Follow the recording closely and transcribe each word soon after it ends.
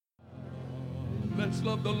Let's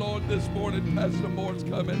love the Lord this morning. Pastor Moore's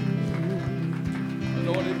coming.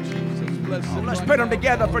 Anointed Jesus, bless him. Let's put them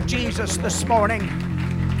together for Jesus this morning.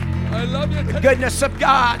 I love you. The goodness of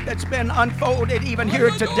God that's been unfolded even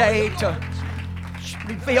here today to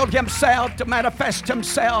reveal Himself, to manifest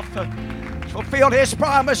Himself, to fulfill His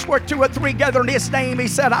promise. Where two or three gather in His name, He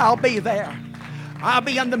said, I'll be there. I'll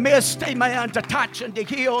be in the midst, amen, to touch and to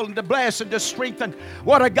heal and to bless and to strengthen.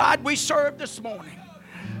 What a God we serve this morning.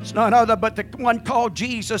 It's none other but the one called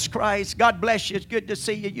Jesus Christ. God bless you. It's good to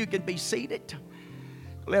see you. You can be seated.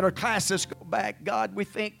 Let our classes go back. God, we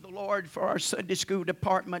thank the Lord for our Sunday school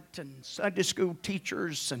department and Sunday school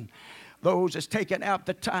teachers and those that's taken out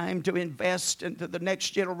the time to invest into the next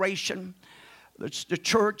generation. It's the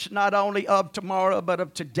church not only of tomorrow but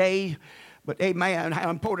of today. But amen, how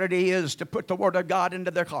important it is to put the Word of God into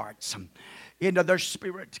their hearts, into their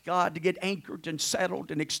spirit, God, to get anchored and settled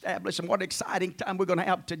and established. And what an exciting time we're going to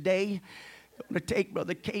have today. I'm going to take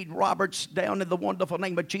Brother Cade Roberts down in the wonderful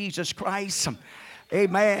name of Jesus Christ.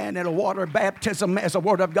 Amen. And a water baptism as the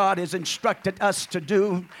Word of God has instructed us to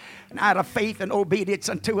do. And out of faith and obedience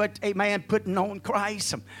unto it, amen, putting on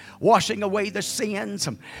Christ, washing away the sins,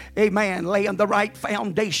 amen, laying the right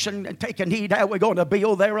foundation and taking heed how we're going to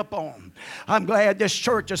build thereupon. I'm glad this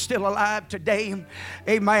church is still alive today,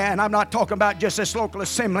 amen. I'm not talking about just this local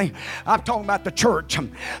assembly. I'm talking about the church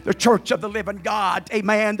of the living God,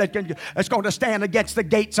 amen, that's going to stand against the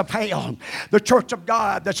gates of hell. The church of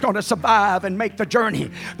God that's going to survive and make the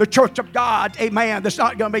journey. The church of God, amen, that's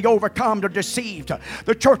not going to be overcome or deceived.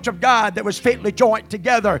 The church of God that was fitly joined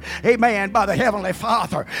together, amen, by the Heavenly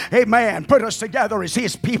Father, amen, put us together as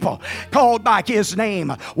His people, called by His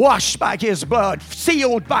name, washed by His blood,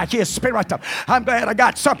 sealed by His Spirit. I'm glad I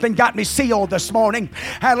got something got me sealed this morning.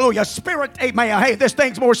 Hallelujah. Spirit, amen. Hey, this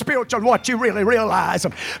thing's more spiritual than what you really realize.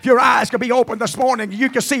 If your eyes can be open this morning,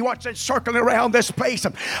 you can see what's circling around this place,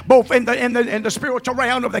 both in the spiritual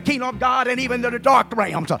realm of the kingdom of God and even in the dark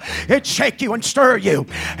realms. It shake you and stir you.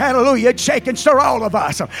 Hallelujah. It shake and stir all of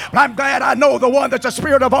us. But I'm glad I know the one that's the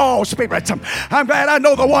spirit of all spirits. I'm glad I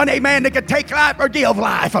know the one, amen, that can take life or give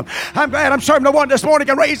life. I'm glad I'm serving the one this morning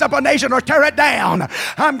can raise up a nation or tear it down.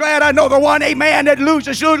 I'm glad I know the one, amen, that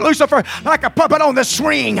loses Lucifer like a puppet on the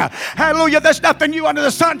string. Hallelujah. There's nothing new under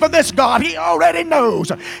the sun for this God. He already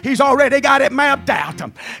knows. He's already got it mapped out.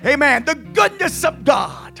 Amen. The goodness of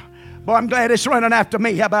God. Boy, I'm glad it's running after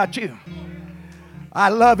me. How about you? I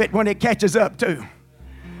love it when it catches up too.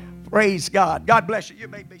 Praise God. God bless you. You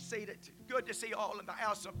may be seated. Good to see you all in the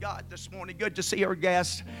house of God this morning. Good to see our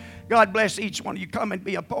guests. God bless each one of you. Come and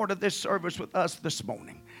be a part of this service with us this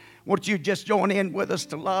morning. Won't you just join in with us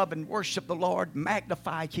to love and worship the Lord,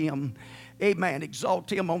 magnify Him, amen, exalt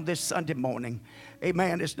Him on this Sunday morning.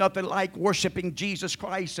 Amen. It's nothing like worshiping Jesus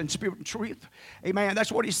Christ in spirit and truth. Amen.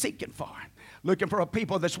 That's what He's seeking for. Looking for a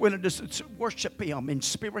people that's willing to worship Him in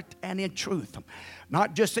spirit and in truth.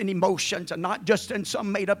 Not just in emotions and not just in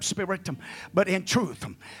some made-up spirit, but in truth.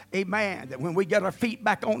 Amen. That when we get our feet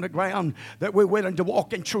back on the ground, that we're willing to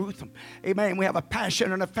walk in truth. Amen. We have a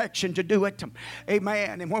passion and affection to do it.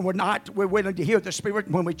 Amen. And when we're not, we're willing to hear the Spirit.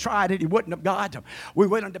 And when we tried it, He wouldn't have God. We're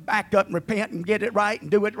willing to back up and repent and get it right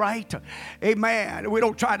and do it right. Amen. We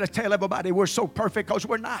don't try to tell everybody we're so perfect because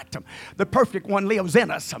we're not. The perfect one lives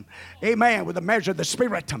in us. Amen. With the measure of the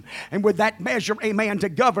Spirit. And with that measure, amen, to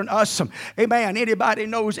govern us. Amen. Anybody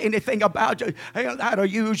knows anything about how to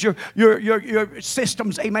use your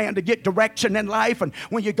systems, amen, to get direction in life. And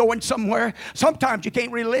when you're going somewhere, sometimes you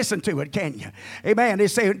can't really listen to it, can you? Amen. They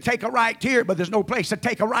say take a right here, but there's no place to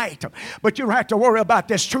take a right. But you don't have to worry about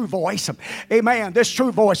this true voice. Amen. This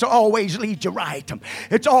true voice will always lead you right.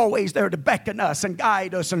 It's always there to beckon us and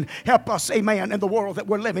guide us and help us, amen, in the world that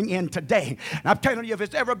we're living in today. And I'm telling you, if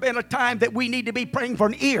it's ever been a time that we need to be praying for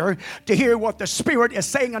an ear to hear what the Spirit is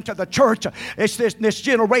saying unto the church, it's this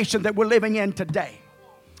generation that we're living in today.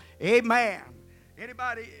 Amen.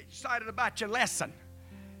 Anybody excited about your lesson?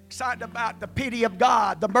 Excited about the pity of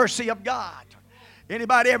God, the mercy of God?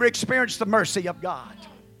 Anybody ever experienced the mercy of God?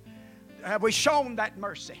 Have we shown that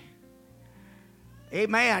mercy?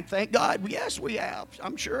 Amen. Thank God. Yes, we have.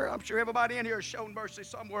 I'm sure everybody in here has shown mercy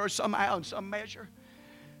somewhere, somehow, in some measure.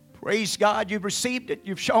 Praise God. You've received it.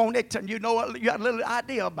 You've shown it. And you know, you got a little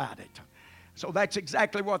idea about it. So that's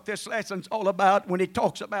exactly what this lesson's all about when he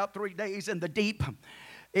talks about 3 days in the deep.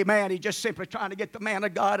 Amen. He's just simply trying to get the man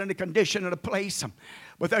of God in a condition and a place.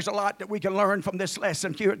 But there's a lot that we can learn from this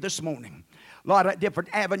lesson here this morning. A lot of different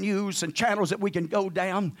avenues and channels that we can go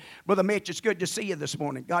down. Brother Mitch, it's good to see you this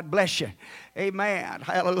morning. God bless you. Amen.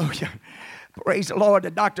 Hallelujah. Praise the Lord.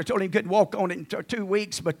 The doctor told him he couldn't walk on it in 2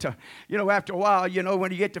 weeks, but, after a while,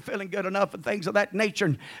 when you get to feeling good enough and things of that nature,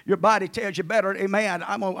 and your body tells you better, amen,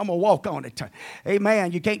 I'm going to walk on it.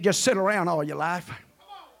 Amen. You can't just sit around all your life.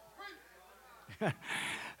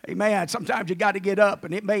 Amen. Sometimes you got to get up,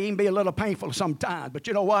 and it may even be a little painful sometimes, but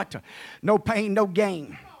you know what? No pain, no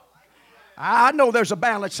gain. I know there's a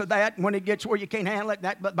balance to that, and when it gets where you can't handle it,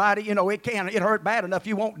 that body, it hurt bad enough,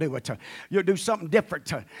 you won't do it. You'll do something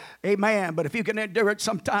different. Amen. But if you can endure it,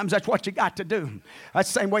 sometimes that's what you got to do.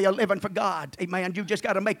 That's the same way you're living for God. Amen. You just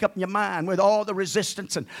got to make up in your mind with all the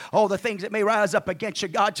resistance and all the things that may rise up against you.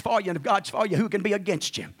 God's for you, and if God's for you, who can be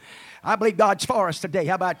against you? I believe God's for us today.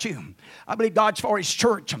 How about you? I believe God's for His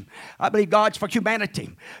church. I believe God's for humanity.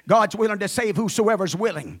 God's willing to save whosoever's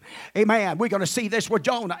willing. Amen. We're going to see this with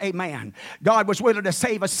Jonah. Amen. God was willing to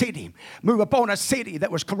save a city, move upon a city that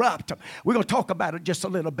was corrupt. We're going to talk about it just a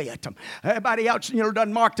little bit. Everybody else,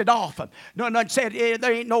 done marked it off. Done said,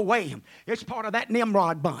 there ain't no way. It's part of that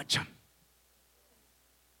Nimrod bunch.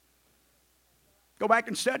 Go back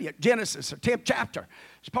and study it. Genesis, the 10th chapter.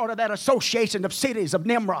 It's part of that association of cities of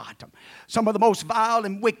Nimrod. Some of the most vile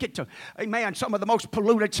and wicked, amen, some of the most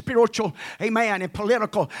polluted spiritual, amen, and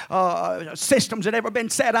political systems that ever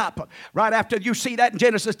been set up. Right after you see that in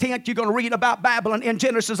Genesis 10, you're going to read about Babylon in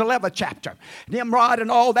Genesis 11th chapter. Nimrod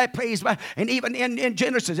and all that plays, and even in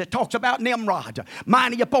Genesis it talks about Nimrod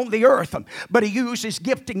mighty upon the earth, but he used his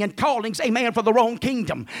gifting and callings, amen, for the wrong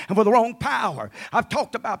kingdom and for the wrong power. I've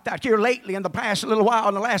talked about that here lately in the past little while,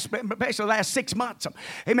 in the last 6 months.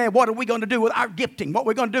 Amen. What are we going to do with our gifting? What are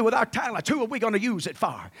we going to do with our talents? Who are we going to use it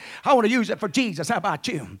for? I want to use it for Jesus. How about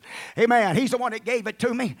you? Amen. He's the one that gave it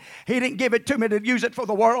to me. He didn't give it to me to use it for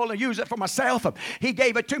the world and use it for myself. He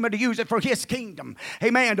gave it to me to use it for His kingdom.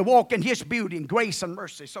 Amen. To walk in His beauty and grace and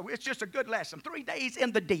mercy. So it's just a good lesson. 3 days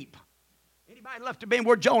in the deep. Anybody love to be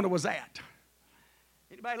where Jonah was at?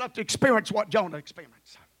 Anybody love to experience what Jonah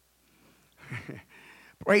experienced?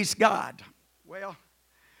 Praise God. Well,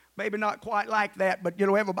 maybe not quite like that, but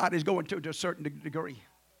everybody's going to a certain degree.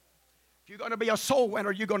 If you're going to be a soul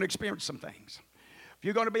winner, you're going to experience some things. If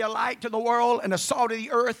you're going to be a light to the world and a salt of the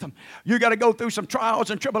earth, you got to go through some trials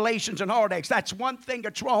and tribulations and heartaches. That's one thing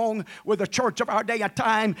that's wrong with the church of our day and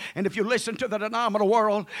time. And if you listen to the denominational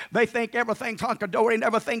world, they think everything's hunky-dory and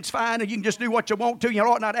everything's fine and you can just do what you want to. You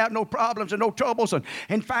ought not have no problems and no troubles. And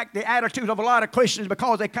in fact, the attitude of a lot of Christians,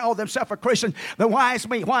 because they call themselves a Christian, then why is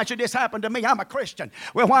me? Why should this happen to me? I'm a Christian.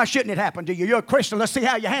 Well, why shouldn't it happen to you? You're a Christian. Let's see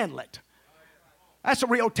how you handle it. That's a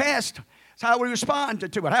real test. It's how we respond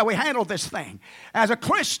to it, how we handle this thing. As a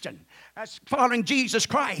Christian, as following Jesus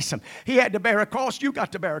Christ, He had to bear a cross. You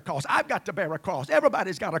got to bear a cross. I've got to bear a cross.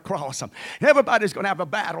 Everybody's got a cross. Everybody's going to have a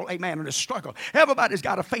battle, amen, and a struggle. Everybody's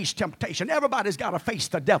got to face temptation. Everybody's got to face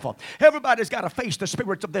the devil. Everybody's got to face the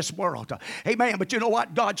spirits of this world. Amen. But you know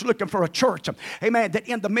what? God's looking for a church, amen, that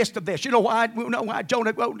in the midst of this, you know why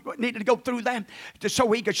Jonah needed to go through that? Just so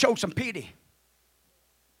he could show some pity.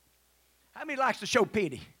 How many likes to show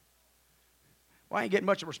pity? Well, I ain't getting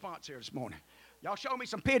much of a response here this morning. Y'all show me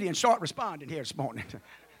some pity and start responding here this morning.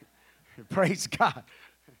 Praise God.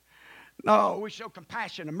 No, we show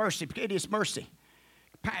compassion and mercy. Pity is mercy.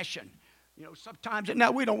 Compassion. Sometimes,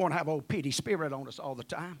 now we don't want to have old pity spirit on us all the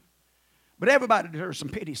time. But everybody deserves some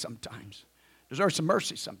pity sometimes. Deserves some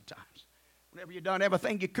mercy sometimes. Whenever you've done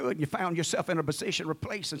everything you could and you found yourself in a position or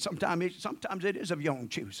place, and sometimes it is of your own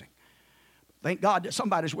choosing. Thank God that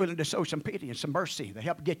somebody's willing to show some pity and some mercy to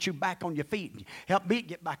help get you back on your feet and help me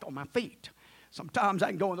get back on my feet. Sometimes I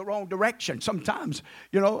can go in the wrong direction. Sometimes,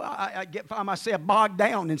 I find myself bogged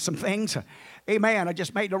down in some things. Amen. I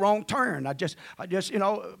just made the wrong turn. I just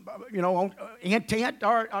intent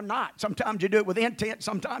or not. Sometimes you do it with intent.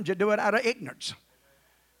 Sometimes you do it out of ignorance.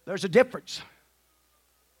 There's a difference.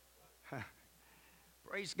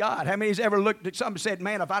 Praise God. How many's ever looked at something and said,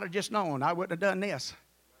 man, if I'd have just known, I wouldn't have done this.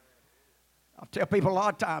 I'll tell people a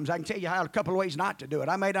lot of times, I can tell you a couple of ways not to do it.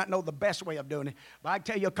 I may not know the best way of doing it, but I can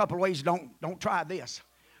tell you a couple of ways, don't try this.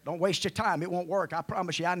 Don't waste your time. It won't work. I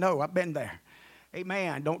promise you, I know. I've been there.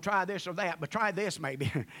 Amen. Don't try this or that, but try this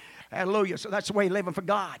maybe. Hallelujah. So that's the way living for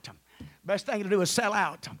God. Best thing to do is sell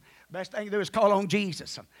out. Best thing to do is call on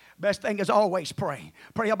Jesus. Best thing is always pray.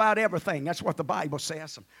 Pray about everything. That's what the Bible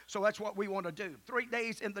says. So that's what we want to do. 3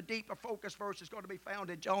 days in the deep. A focus verse is going to be found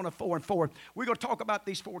in Jonah 4:4. We're going to talk about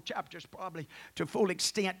these 4 chapters probably to full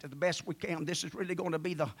extent, to the best we can. This is really going to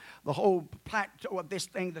be the whole plateau of this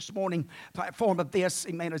thing this morning. Platform of this,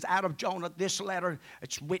 amen, is out of Jonah. This letter,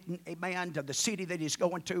 it's written, amen, to the city that he's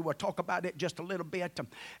going to. We'll talk about it just a little bit,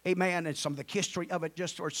 amen, and some of the history of it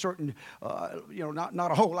just for a certain,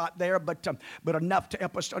 not a whole lot there, but enough to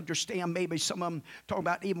help us to understand maybe some of them talking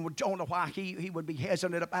about even with Jonah, why he would be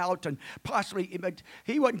hesitant about, and possibly, but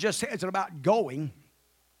he wasn't just hesitant about going.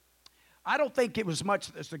 I don't think it was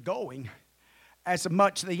much as the going, as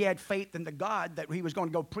much that he had faith in the God that he was going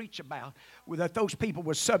to go preach about, that those people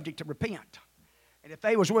were subject to repent. And if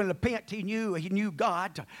they was willing to repent, he knew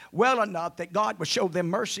God well enough that God would show them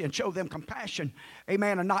mercy and show them compassion,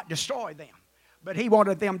 amen, and not destroy them. But he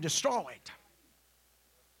wanted them destroyed.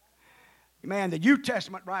 Amen. The New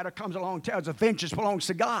Testament writer comes along and tells us vengeance belongs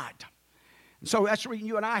to God. So that's the reason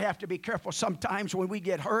you and I have to be careful sometimes when we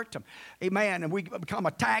get hurt, amen, and we become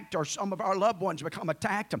attacked, or some of our loved ones become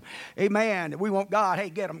attacked, amen. We want God,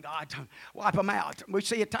 hey, get them, God, wipe them out. We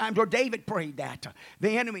see at times where David prayed that,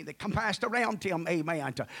 the enemy that compassed around him,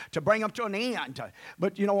 amen, to bring them to an end.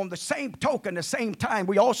 But, you know, on the same token, the same time,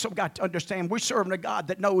 we also got to understand we're serving a God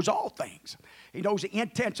that knows all things. He knows the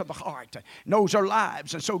intents of the heart, knows our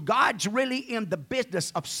lives. And so God's really in the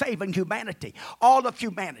business of saving humanity, all of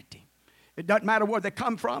humanity. It doesn't matter where they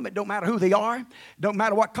come from. It don't matter who they are. It don't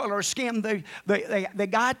matter what color of skin they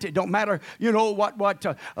got. It don't matter, you know, what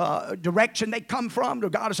direction they come from,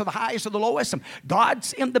 regardless of the highest or the lowest.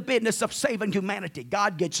 God's in the business of saving humanity.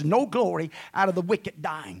 God gets no glory out of the wicked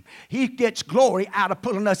dying. He gets glory out of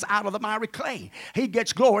pulling us out of the miry clay. He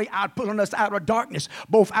gets glory out of pulling us out of darkness,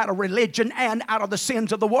 both out of religion and out of the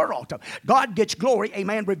sins of the world. God gets glory,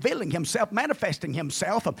 amen, revealing himself, manifesting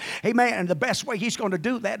himself, amen. And the best way he's going to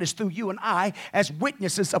do that is through you and I, as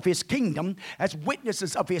witnesses of his kingdom, as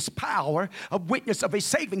witnesses of his power, a witness of his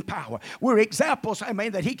saving power. We're examples,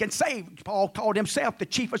 amen, that he can save. Paul called himself the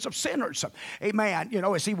chiefest of sinners, amen. You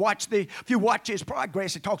know, as if you watch his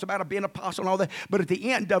progress, he talks about being an apostle and all that, but at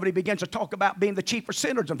the end of it, he begins to talk about being the chief of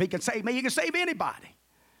sinners. And if he can save me, he can save anybody.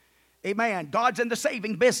 Amen. God's in the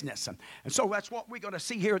saving business. And so that's what we're going to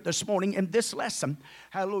see here this morning in this lesson.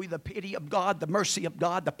 Hallelujah. The pity of God, the mercy of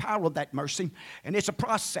God, the power of that mercy. And it's a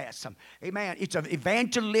process. Amen. It's an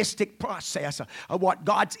evangelistic process of what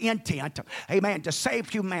God's intent. Amen. To save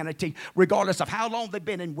humanity regardless of how long they've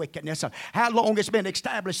been in wickedness, how long it's been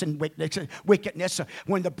established in wickedness.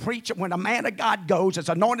 When a man of God goes, as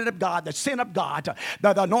anointed of God, the sin of God,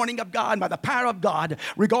 the anointing of God, by the power of God,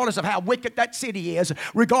 regardless of how wicked that city is,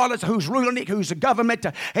 regardless of who's ruling it, who's the government,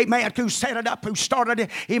 amen, who set it up, who started it,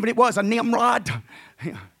 even if it was a Nimrod.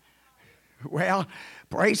 Well,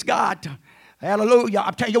 praise God. Hallelujah.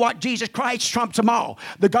 I'll tell you what, Jesus Christ trumps them all.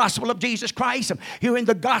 The gospel of Jesus Christ, hearing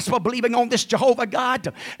the gospel, believing on this Jehovah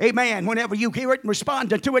God, amen. Whenever you hear it and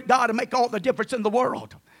respond to it, God will make all the difference in the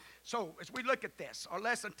world. So as we look at this, our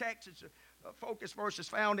lesson text is focus verse is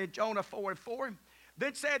found in Jonah 4:4.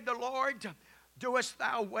 Then said the Lord, doest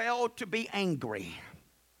thou well to be angry?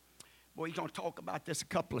 Boy, he's going to talk about this a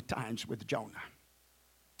couple of times with Jonah.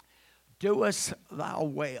 Doest thou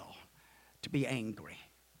well to be angry?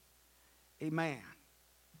 Amen.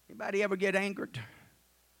 Anybody ever get angered?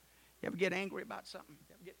 You ever get angry about something?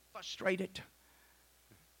 You ever get frustrated?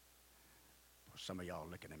 Well, some of y'all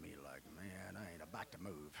looking at me like, man, I ain't about to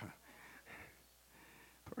move.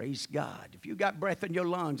 Praise God. If you got breath in your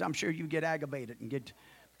lungs, I'm sure you get aggravated and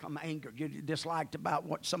become angry. Get disliked about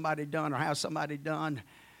what somebody done or how somebody done.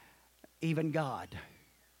 Even God.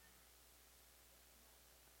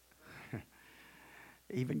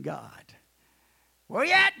 Even God. Where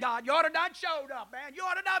you at, God? You ought to done showed up, man. You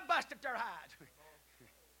ought to done busted their hide.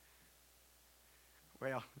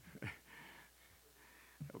 Well,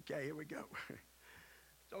 okay, here we go.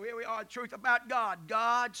 So here we are, truth about God.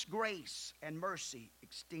 God's grace and mercy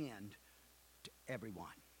extend to everyone.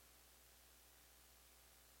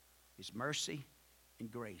 His mercy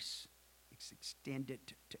and grace is extended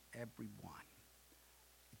to everyone.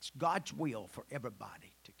 It's God's will for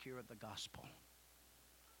everybody to hear the gospel,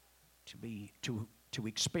 to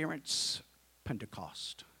experience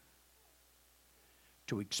Pentecost,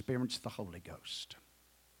 to experience the Holy Ghost.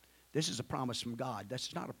 This is a promise from God.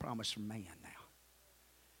 That's not a promise from man now.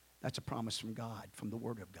 That's a promise from God, from the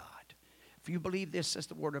Word of God. If you believe this is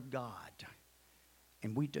the Word of God,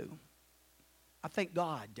 and we do, I thank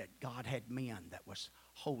God that God had men that was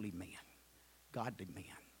holy men, godly men,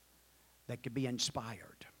 that could be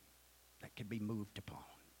inspired, that could be moved upon,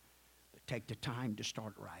 that take the time to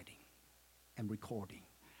start writing and recording.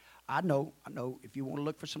 I know, if you want to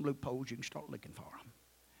look for some loopholes, you can start looking for them.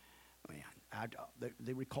 Man,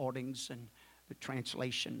 the recordings and the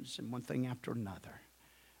translations and one thing after another.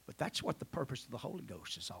 But that's what the purpose of the Holy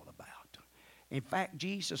Ghost is all about. In fact,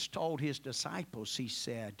 Jesus told his disciples, he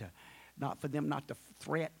said, not for them not to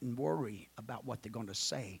fret and worry about what they're going to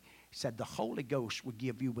say. He said, the Holy Ghost will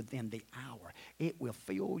give you within the hour. It will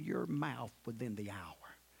fill your mouth within the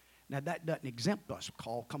hour. Now, that doesn't exempt us.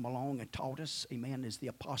 Paul come along and taught us, amen, as the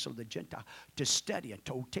apostle of the Gentile, to study, and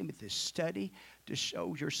told Timothy, study to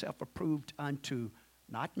show yourself approved unto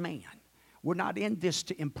not man. We're not in this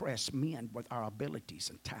to impress men with our abilities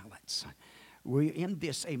and talents. We're in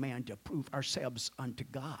this, amen, to prove ourselves unto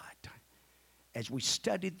God. As we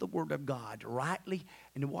studied the Word of God rightly,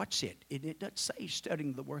 and watch it. It doesn't say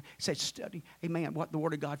studying the Word. It says study, amen, what the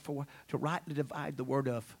Word of God for? To rightly divide the Word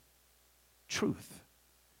of truth.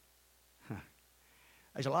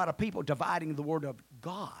 There's a lot of people dividing the Word of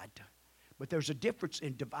God, but there's a difference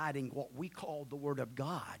in dividing what we call the Word of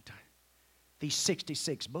God, these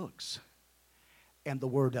 66 books, and the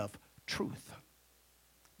Word of truth.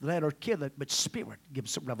 Letter kill it, but Spirit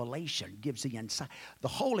gives some revelation, gives the insight. The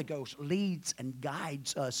Holy Ghost leads and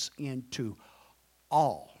guides us into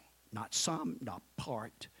all, not some, not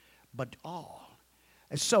part, but all.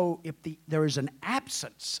 And so if there is an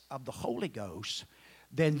absence of the Holy Ghost,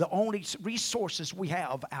 then the only resources we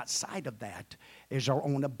have outside of that is our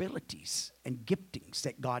own abilities and giftings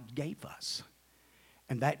that God gave us.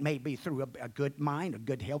 And that may be through a good mind, a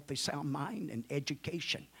good, healthy, sound mind, and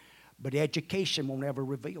education. But education will never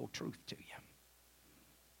reveal truth to you.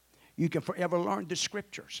 You can forever learn the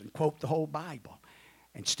Scriptures and quote the whole Bible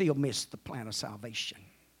and still miss the plan of salvation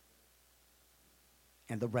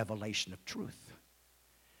and the revelation of truth.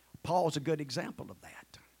 Paul's a good example of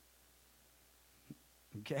that.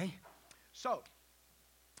 Okay? So,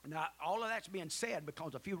 now all of that's being said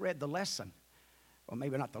because if you read the lesson, or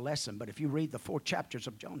maybe not the lesson, but if you read the 4 chapters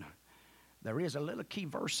of Jonah, there is a little key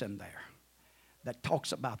verse in there that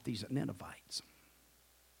talks about these Ninevites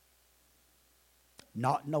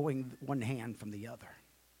not knowing one hand from the other.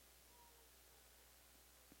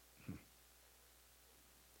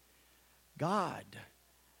 God,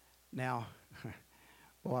 now,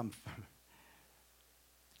 well,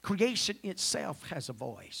 creation itself has a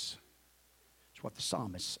voice. It's what the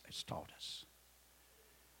psalmist has taught us.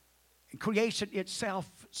 And creation itself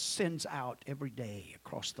sends out every day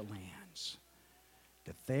across the lands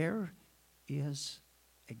that there is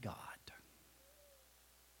a God.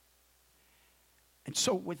 And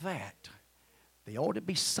so with that, there ought to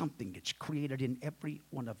be something that's created in every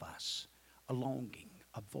one of us, a longing,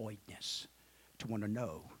 a voidness to want to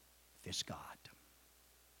know this God,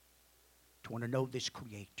 to want to know this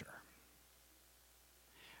Creator.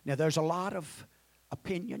 Now there's a lot of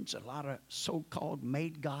opinions, a lot of so-called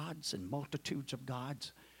made gods and multitudes of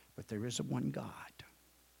gods, but there is a one God.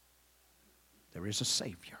 There is a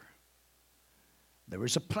Savior. There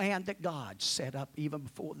is a plan that God set up even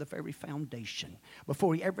before the very foundation.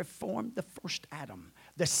 Before He ever formed the first Adam,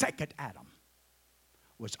 the second Adam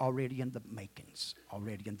was already in the makings,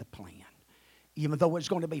 already in the plan. Even though it's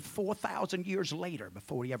going to be 4,000 years later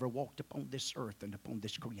before He ever walked upon this earth and upon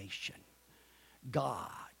this creation. God,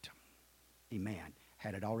 amen,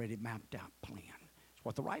 had it already mapped out plan. It's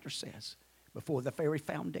what the writer says. Before the very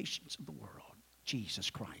foundations of the world, Jesus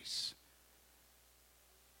Christ.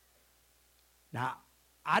 Now,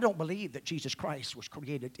 I don't believe that Jesus Christ was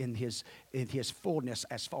created in his fullness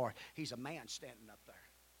as far. He's a man standing up there.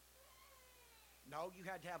 No, you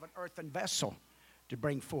had to have an earthen vessel to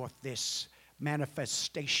bring forth this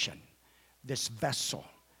manifestation, this vessel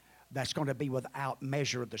that's going to be without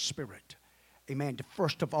measure of the Spirit. Amen.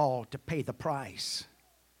 First of all, to pay the price,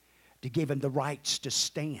 to give Him the rights to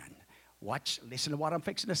stand. Listen to what I'm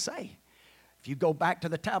fixing to say. If you go back to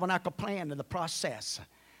the tabernacle plan and the process,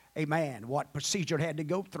 amen, what procedure it had to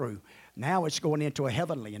go through. Now it's going into a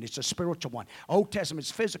heavenly, and it's a spiritual one. Old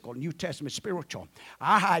Testament's physical, New Testament's spiritual.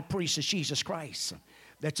 Our high priest is Jesus Christ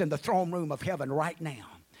that's in the throne room of heaven right now.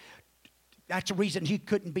 That's the reason He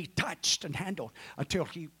couldn't be touched and handled until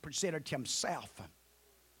He presented Himself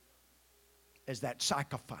as that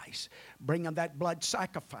sacrifice. Bringing that blood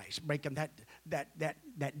sacrifice, breaking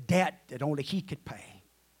that debt that only He could pay.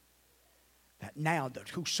 That now that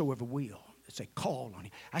whosoever will, say, call on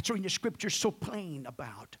Him. That's why the Scripture's so plain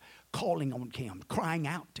about calling on Him, crying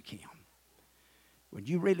out to Him. When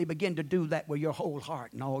you really begin to do that with your whole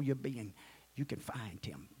heart and all your being, you can find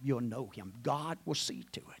Him. You'll know Him. God will see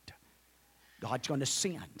to it. God's going to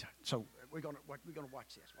send. So we're going to watch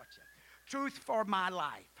this. Watch this. Truth for my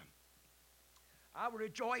life. I will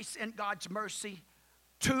rejoice in God's mercy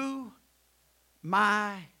to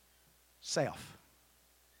myself.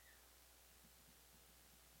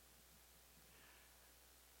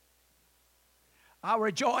 I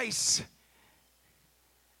rejoice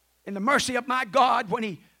in the mercy of my God when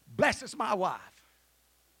He blesses my wife.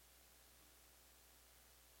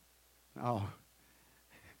 Oh,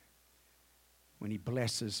 when He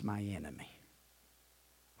blesses my enemy.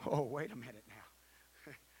 Oh, wait a minute now.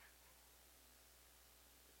 That's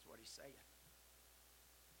what he's saying.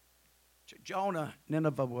 To Jonah,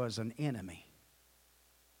 Nineveh was an enemy.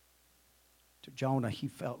 To Jonah, he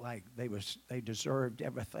felt like they deserved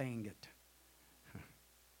everything that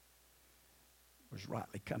was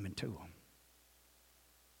rightly coming to them.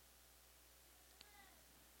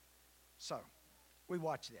 So, we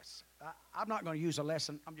watch this. I'm not going to use a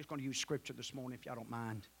lesson. I'm just going to use scripture this morning, if y'all don't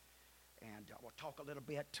mind. And we'll talk a little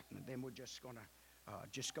bit, and then we're just going to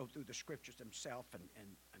just go through the scriptures themselves and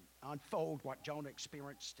unfold what Jonah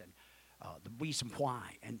experienced and the reason why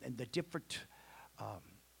and the different,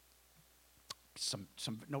 some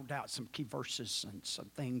no doubt, some key verses and some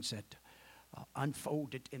things that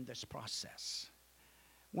unfolded in this process.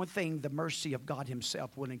 One thing, the mercy of God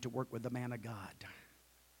himself willing to work with the man of God.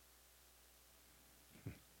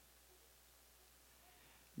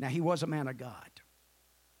 Now, he was a man of God.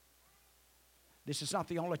 This is not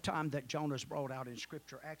the only time that Jonah is brought out in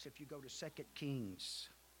Scripture. Acts, if you go to 2 Kings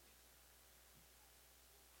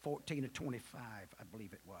 14 and 25, I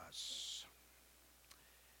believe it was.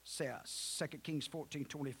 Says, 2 Kings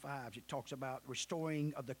 14:25, it talks about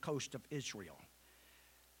restoring of the coast of Israel.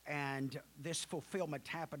 And this fulfillment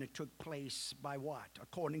happened and took place by what?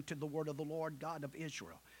 According to the word of the Lord God of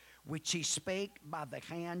Israel, which he spake by the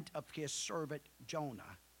hand of his servant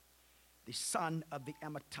Jonah, the son of the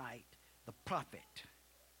Amittai, the prophet.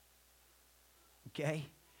 Okay?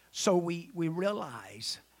 So we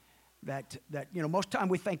realize that most time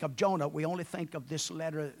we think of Jonah, we only think of this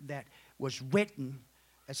letter that was written,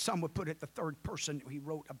 as some would put it, the third person. He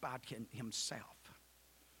wrote about himself,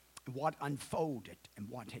 what unfolded and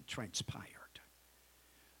what had transpired.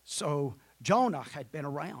 So Jonah had been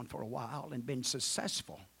around for a while and been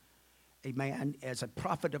successful, amen, as a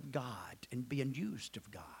prophet of God and being used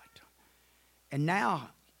of God. And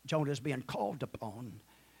now Jonah is being called upon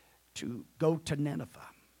to go to Nineveh.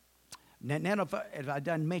 Now, Nineveh, as I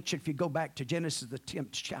done mentioned, if you go back to Genesis, the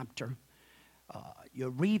 10th chapter, you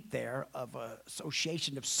read there of an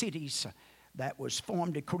association of cities that was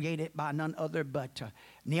formed and created by none other but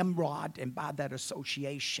Nimrod, and by that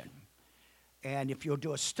association. And if you'll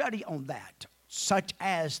do a study on that, such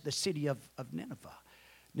as the city of Nineveh.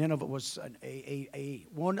 Nineveh was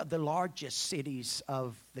one of the largest cities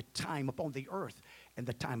of the time upon the earth in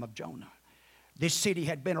the time of Jonah. This city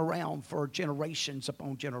had been around for generations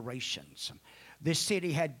upon generations. This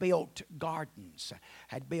city had built gardens,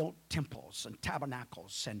 had built temples and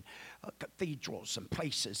tabernacles and cathedrals and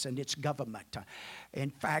places in its government.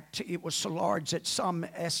 In fact, it was so large that some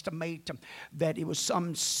estimate that it was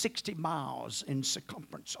some 60 miles in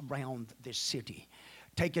circumference around this city,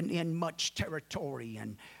 taking in much territory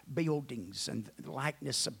and buildings and the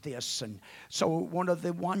likeness of this. And so one of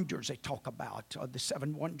the wonders they talk about, the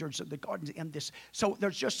 7 wonders of the gardens in this. So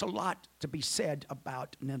there's just a lot to be said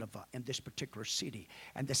about Nineveh and this particular city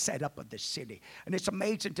and the setup of this city. And it's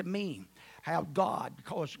amazing to me how God,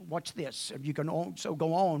 because watch this, you can also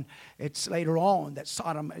go on, it's later on that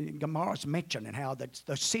Sodom and Gomorrah is mentioned, and how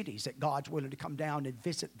the cities that God's willing to come down and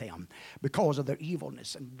visit them because of their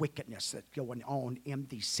evilness and wickedness that's going on in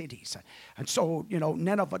these cities. And so,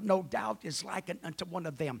 Nineveh, no doubt, is likened unto one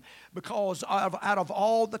of them, because out of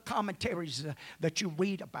all the commentaries that you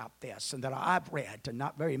read about this, and that I've read, and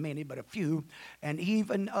not very many, but a few, and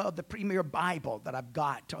even the premier Bible that I've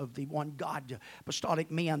got of the one God, apostolic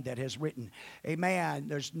men that has written, amen,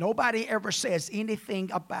 there's nobody ever says anything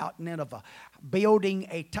about Nineveh building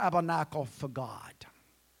a tabernacle for God,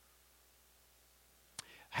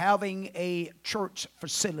 having a church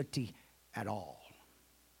facility at all.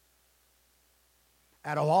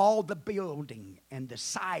 Out of all the building and the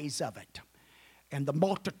size of it and the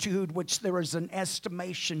multitude, which there is an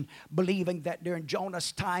estimation believing that during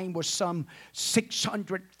Jonah's time was some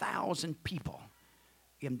 600,000 people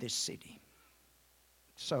in this city.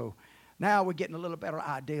 So now we're getting a little better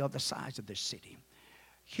idea of the size of this city.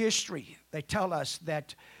 History, they tell us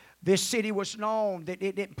that this city was known, that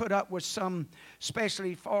it didn't put up with some,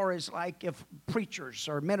 especially far as like if preachers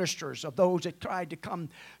or ministers of those that tried to come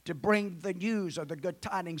to bring the news or the good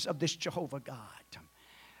tidings of this Jehovah God.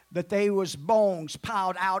 That they was bones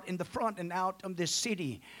piled out in the front and out of this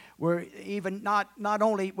city, where even not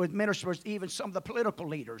only with ministers, even some of the political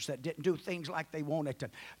leaders that didn't do things like they wanted to.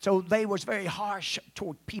 So they was very harsh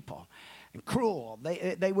toward people and cruel.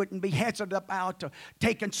 They wouldn't be hesitant about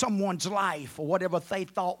taking someone's life or whatever they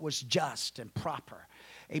thought was just and proper.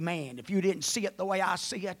 Amen. If you didn't see it the way I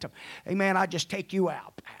see it, amen, I just take you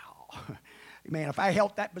out, pal. Amen. If I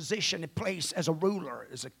held that position and place as a ruler,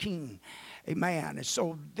 as a king, amen. And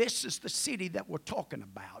so this is the city that we're talking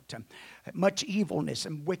about. Much evilness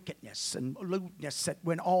and wickedness and lewdness that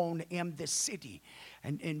went on in this city.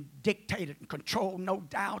 and dictated and controlled, no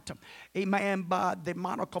doubt, amen, by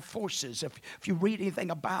demonical forces. If you read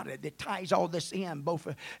anything about it, it ties all this in, both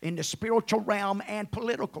in the spiritual realm and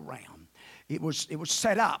political realm. It was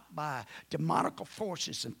set up by demonical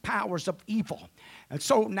forces and powers of evil. And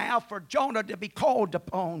so now for Jonah to be called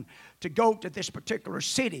upon to go to this particular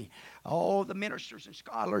city, all the ministers and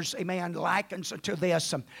scholars, amen, likens to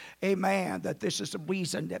this, amen, that this is the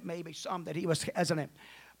reason that maybe some that he was hesitant.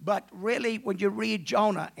 But really, when you read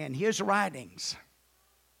Jonah and his writings,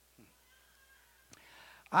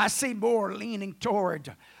 I see more leaning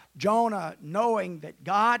toward Jonah knowing that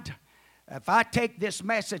God, if I take this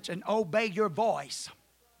message and obey your voice,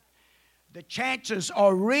 the chances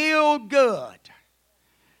are real good,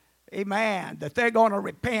 amen, that they're going to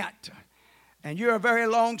repent. And you're a very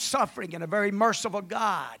long-suffering and a very merciful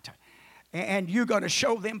God. And you're going to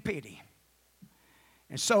show them pity.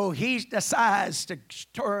 And so he decides to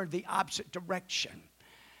turn the opposite direction.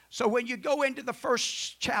 So when you go into the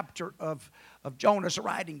first chapter of Jonah's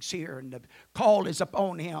writings here, and the call is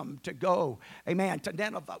upon him to go, amen, to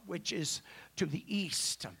Nineveh, which is to the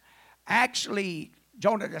east. Actually,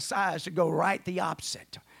 Jonah decides to go right the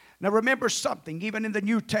opposite. Now remember something, even in the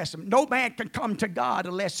New Testament, no man can come to God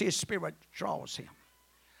unless his Spirit draws him.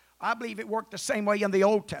 I believe it worked the same way in the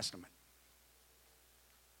Old Testament.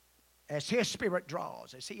 As his Spirit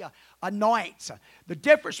draws, as he anoints. The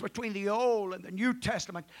difference between the Old and the New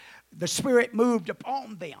Testament, the Spirit moved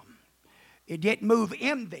upon them. It didn't move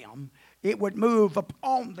in them. It would move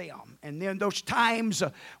upon them. And then those times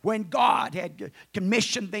when God had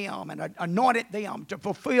commissioned them and anointed them to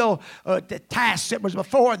fulfill the task that was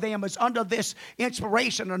before them was under this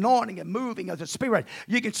inspiration, anointing, and moving of the Spirit.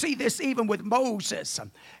 You can see this even with Moses.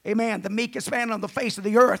 Amen. The meekest man on the face of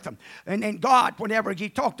the earth. And God, whenever he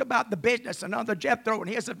talked about the business and under Jethro and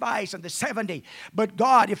his advice and the 70. But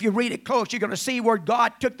God, if you read it close, you're going to see where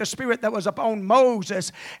God took the Spirit that was upon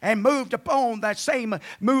Moses and moved upon that same,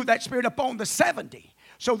 moved that Spirit upon the 70.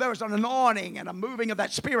 So there's an anointing and a moving of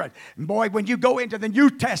that Spirit. And boy, when you go into the New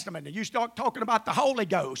Testament and you start talking about the Holy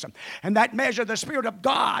Ghost and that measure of the Spirit of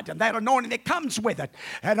God and that anointing that comes with it,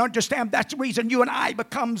 and understand that's the reason you and I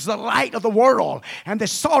becomes the light of the world and the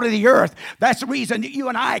salt of the earth. That's the reason that you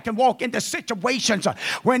and I can walk into situations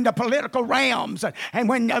when the political realms and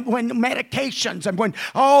when medications and when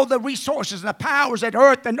all the resources and the powers that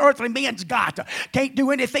earth and earthly men's got can't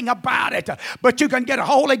do anything about it. But you can get a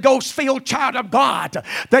Holy Ghost-filled child of God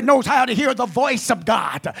that knows how to hear the voice of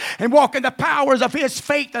God and walk in the powers of His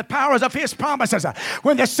faith, the powers of His promises.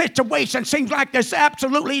 When the situation seems like there's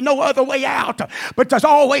absolutely no other way out, but there's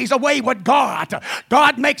always a way with God.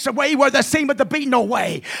 God makes a way where there seemeth to be no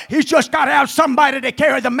way. He's just got to have somebody to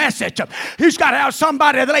carry the message. He's got to have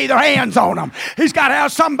somebody to lay their hands on them. He's got to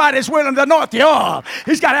have somebody that's willing to anoint the oil.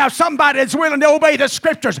 He's got to have somebody that's willing to obey the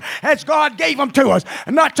Scriptures as God gave them to us,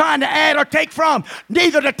 and not trying to add or take from,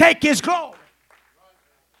 neither to take His glory.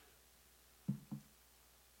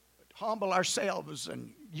 Humble ourselves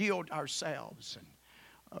and yield ourselves and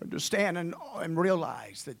understand and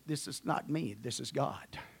realize that this is not me, this is God.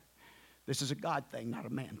 This is a God thing, not a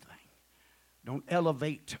man thing. Don't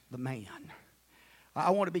elevate the man. I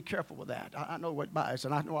want to be careful with that. I know what bias,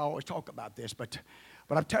 and I know I always talk about this, but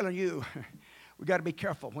I'm telling you, we got to be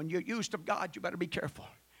careful. When you're used to God, you better be careful.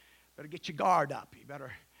 Better get your guard up. You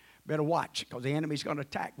better watch, because the enemy's going to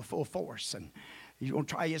attack with full force, and he's going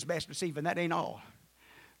to try his best to deceive, and that ain't all.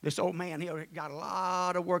 This old man here got a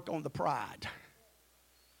lot of work on the pride.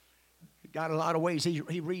 He got a lot of ways he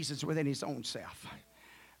reasons within his own self.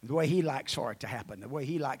 The way he likes for it to happen, the way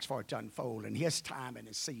he likes for it to unfold in his time and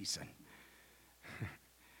his season.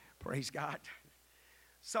 Praise God.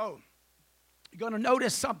 So, you're going to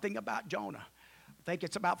notice something about Jonah. I think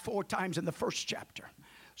it's about 4 times in the first chapter.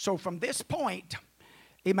 So from this point,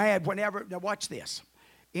 amen, whenever, now watch this.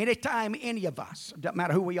 Anytime any of us, doesn't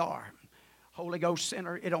matter who we are, Holy Ghost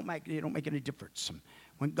sinner, it don't make any difference.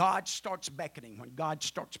 When God starts beckoning, when God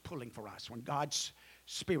starts pulling for us, when God's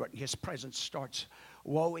Spirit and His presence starts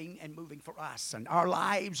woeing and moving for us, and our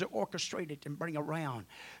lives are orchestrated and bring around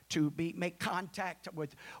to make contact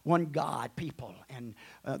with one God, people, and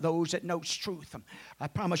those that knows truth. I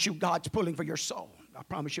promise you, God's pulling for your soul. I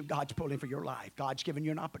promise you, God's pulling for your life. God's giving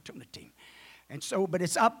you an opportunity. And so, but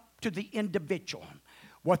it's up to the individual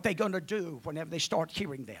what they're going to do whenever they start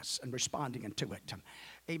hearing this and responding to it.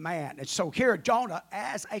 Amen. And so here Jonah,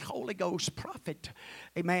 as a Holy Ghost prophet,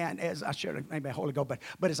 amen, as I should have named a Holy Ghost,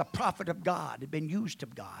 but as a prophet of God, had been used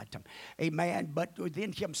of God, amen, but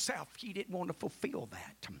within himself, he didn't want to fulfill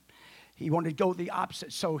that. He wanted to go the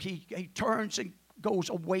opposite, so he turns and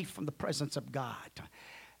goes away from the presence of God.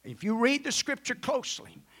 If you read the Scripture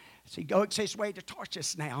closely, So he goes his way to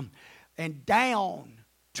Tarshish now, and down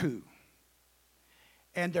to.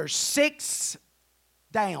 And there's 6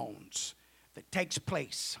 downs that takes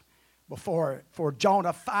place before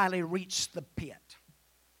Jonah finally reached the pit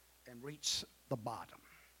and reached the bottom.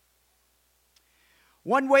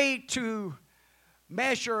 One way to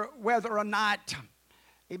measure whether or not,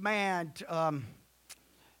 amen,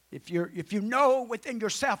 if you know within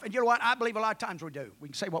yourself, and you know what, I believe a lot of times we do. We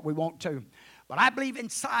can say what we want to. But I believe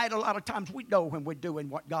inside a lot of times we know when we're doing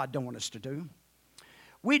what God don't want us to do.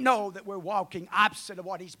 We know that we're walking opposite of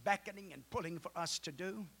what He's beckoning and pulling for us to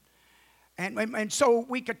do. And so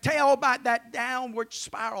we could tell by that downward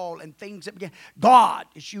spiral and things that begin. God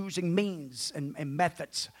is using means and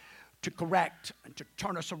methods to correct and to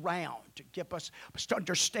turn us around, to give us to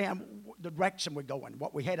understand the direction we're going,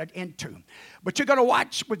 what we're headed into. But you're going to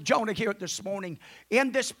watch with Jonah here this morning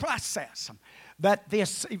in this process that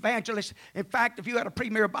this evangelist, in fact, if you had a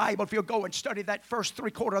Premier Bible, if you'll go and study that first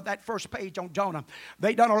 3/4 of that first page on Jonah,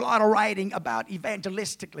 they done a lot of writing about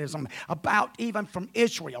evangelisticalism, about even from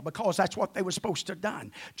Israel, because that's what they were supposed to have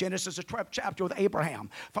done. Genesis, the 12th chapter with Abraham.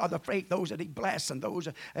 Father of faith, those that he blessed and those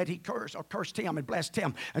that he cursed, or cursed him and blessed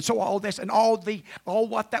him. And so all this and all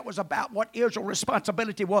what that was about, what Israel's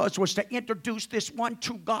responsibility was to introduce this one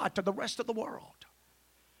true God to the rest of the world.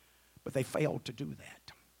 But they failed to do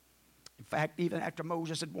that. In fact, even after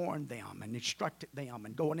Moses had warned them and instructed them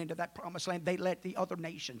and going into that promised land, they let the other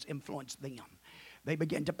nations influence them. They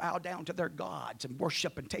began to bow down to their gods and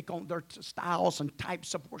worship and take on their styles and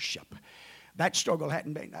types of worship. That struggle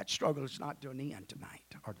is not to an end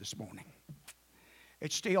tonight or this morning.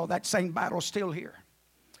 It's still, that same battle is still here.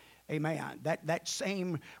 Amen. That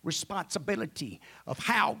same responsibility of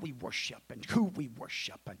how we worship and who we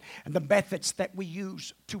worship and the methods that we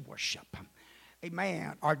use to worship.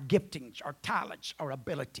 Amen. Our giftings, our talents, our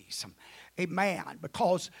abilities. Amen.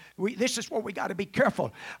 Because this is where we got to be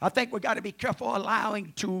careful. I think we got to be careful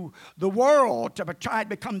allowing to the world to try to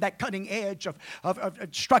become that cutting edge of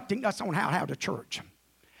instructing us on how to church.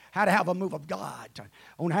 How to have a move of God,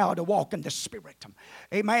 on how to walk in the Spirit.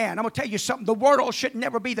 Amen. I'm going to tell you something. The world should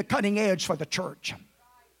never be the cutting edge for the church.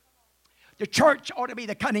 The church ought to be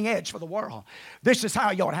the cutting edge for the world. This is how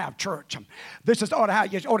you ought to have church. This is how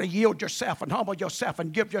you ought to yield yourself and humble yourself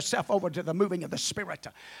and give yourself over to the moving of the Spirit.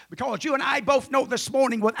 Because you and I both know this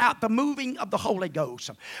morning, without the moving of the Holy Ghost,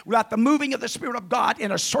 without the moving of the Spirit of God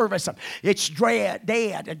in a service, it's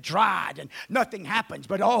dead and dried and nothing happens.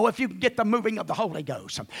 But if you can get the moving of the Holy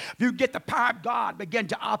Ghost, if you get the power of God begin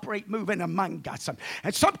to operate, moving among us.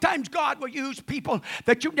 And sometimes God will use people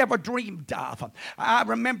that you never dreamed of. I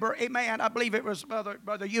remember, amen, I believe it was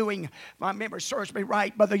Brother Ewing, if my memory serves me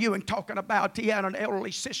right, Brother Ewing talking about he had an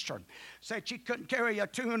elderly sister. Said she couldn't carry a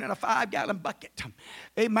tune in a 5-gallon bucket.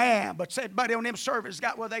 Amen. But said, buddy, on them services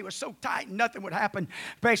got where they were so tight and nothing would happen.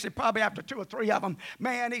 Basically, probably after 2 or 3 of them,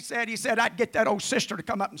 man, he said, I'd get that old sister to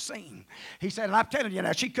come up and sing. He said, and I'm telling you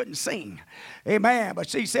now, she couldn't sing. Amen. But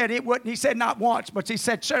she said it wouldn't. He said not once, but he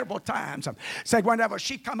said several times. Said whenever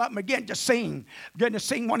she come up and began to sing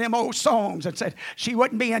one of them old songs, and said she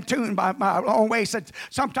wouldn't be in tune by my long way. He said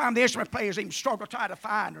sometimes the instrument players even struggle to try to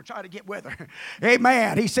find her, try to get with her.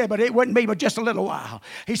 Amen. He said, but it wouldn't be but just a little while.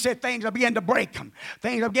 He said things will begin to break them.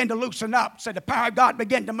 Things will begin to loosen up. Said the power of God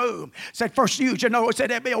began to move. Said first he said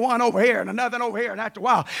there'd be a one over here and another over here. And after a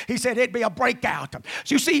while, he said it'd be a breakout.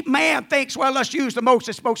 So you see, man thinks, well, let's use the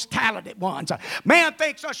most talented ones. Man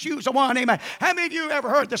thinks let's use the one, amen. How many of you ever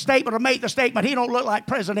heard the statement or made the statement, he don't look like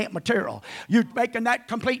president material? You're making that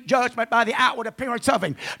complete judgment by the outward appearance of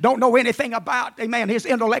him. Don't know anything about, amen, his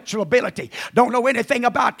intellectual ability. Don't know anything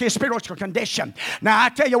about his spiritual condition. Now, I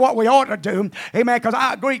tell you what we ought to do, amen, because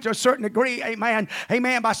I agree to a certain degree, amen,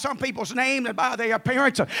 by some people's name and by their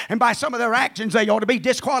appearance and by some of their actions, they ought to be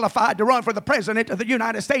disqualified to run for the president of the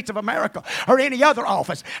United States of America or any other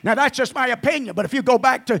office. Now, that's just my opinion, but if you go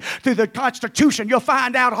back to the Constitution, you'll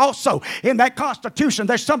find out also in that Constitution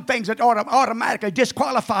there's some things that ought to automatically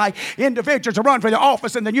disqualify individuals to run for the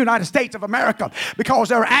office in the United States of America because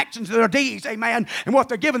their actions, their deeds, amen, and what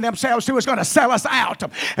they're giving themselves to is going to sell us out.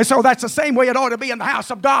 And so that's the same way it ought to be in the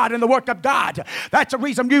house of God and the work of God. That's the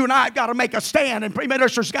reason you and I have got to make a stand, and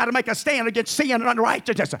pre-ministers got to make a stand against sin and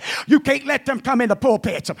unrighteousness. You can't let them come in the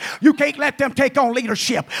pulpits. You can't let them take on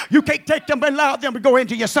leadership. You can't take them and allow them to go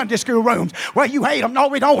into your Sunday school rooms. Well, you hate them. No,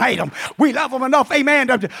 we don't hate them. We love them enough, amen,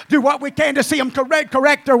 to do what we can to see them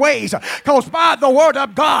correct their ways. Because by the word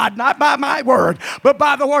of God, not by my word, but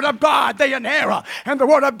by the word of God, they in error. And the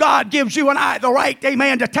word of God gives you and I the right,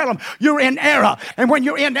 amen, to tell them you're in error. And when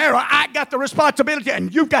you're in error, I got the responsibility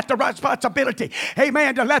and you've got the responsibility,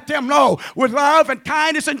 amen, to let them know with love and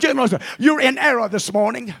kindness and gentleness, you're in error this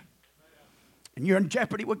morning. and you're in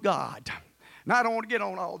jeopardy with God. Now, I don't want to get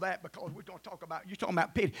on all that because we're going to talk about, you're talking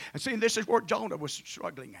about pity. And see, this is where Jonah was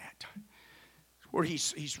struggling at, where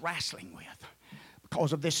he's wrestling with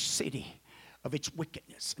because of this city, of its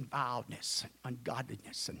wickedness and vileness and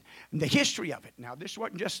ungodliness and the history of it. Now, this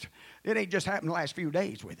wasn't just, it ain't just happened the last few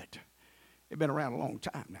days with it. It's been around a long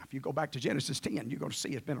time. Now, if you go back to Genesis 10, you're going to see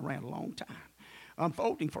it's been around a long time,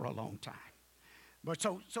 unfolding for a long time. But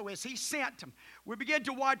so as he sent him, we begin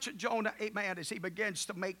to watch Jonah, amen, as he begins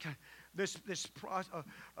to make this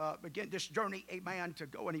journey, amen, to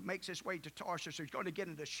go, and he makes his way to Tarshish. So he's going to get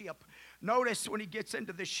into the ship. Notice when he gets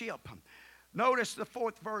into the ship, notice the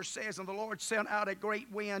 4th verse says, and the Lord sent out a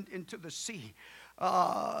great wind into the sea.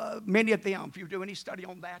 Many of them, if you do any study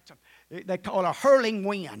on that, they call it a hurling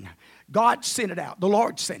wind. God sent it out. The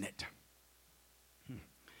Lord sent it.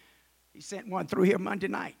 He sent one through here Monday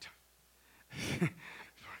night.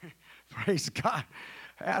 Praise God.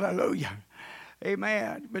 Hallelujah.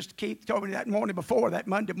 Amen. Mr. Keith told me that morning before, that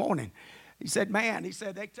Monday morning. He said,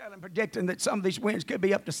 they tell him, predicting that some of these winds could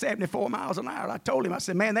be up to 74 miles an hour. I told him, I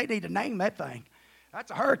said, man, they need to name that thing.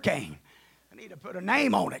 That's a hurricane. They need to put a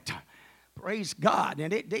name on it. Praise God.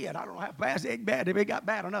 And it did. I don't know how fast it got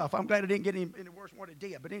bad enough. I'm glad it didn't get any worse than what it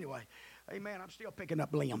did. But anyway, amen, I'm still picking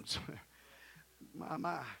up limbs.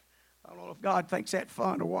 My. I don't know if God thinks that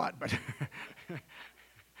fun or what, but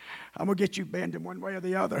I'm going to get you bending one way or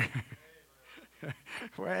the other.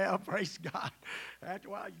 Well, praise God. After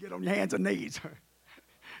a while, you get on your hands and knees.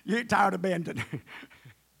 You get tired of bending.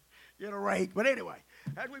 Get a rake. But anyway,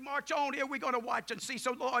 as we march on here, we're going to watch and see.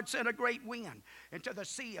 So the Lord sent a great wind into the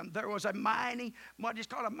sea, and there was a mighty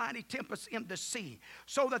tempest in the sea,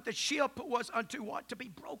 so that the ship was unto what? To be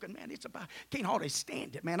broken. Man, it's about, can't hardly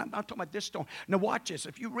stand it, man. I'm talking about this storm. Now watch this.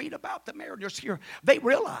 If you read about the mariners here, they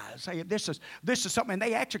realize, hey, this is something, and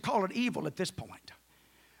they actually call it evil at this point.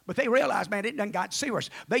 But they realized, man, it done got serious.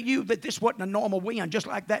 They knew that this wasn't a normal wind, just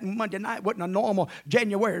like that Monday night wasn't a normal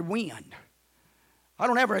January wind. I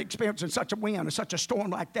don't ever experience such a wind or such a storm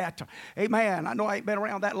like that. Amen. I know I ain't been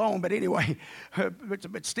around that long, but anyway,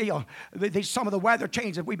 but still, some of the weather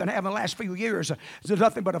changes that we've been having the last few years is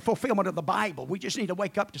nothing but a fulfillment of the Bible. We just need to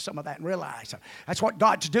wake up to some of that and realize that's what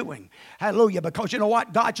God's doing. Hallelujah. Because you know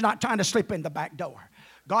what? God's not trying to slip in the back door.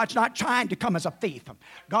 God's not trying to come as a thief.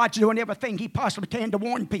 God's doing everything He possibly can to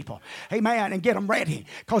warn people. Amen. And get them ready.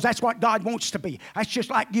 Because that's what God wants to be. That's just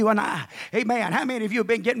like you and I. Amen. How many of you have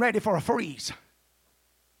been getting ready for a freeze?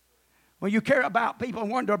 When you care about people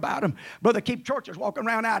and wonder about them, Brother Keith Church is walking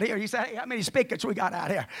around out here. He said, hey, how many spigots we got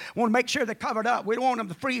out here? We want to make sure they're covered up. We don't want them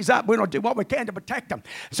to freeze up. We don't do what we can to protect them.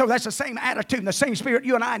 So that's the same attitude and the same spirit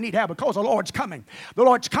you and I need to have, because the Lord's coming. The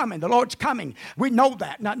Lord's coming. The Lord's coming. We know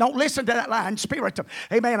that. Now, don't listen to that lying spirit.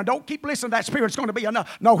 Amen. And don't keep listening to that spirit. It's going to be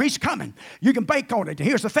enough. No, He's coming. You can bake on it. And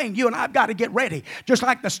here's the thing. You and I have got to get ready. Just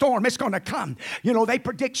like the storm, it's going to come. You know, they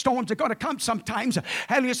predict storms are going to come sometimes.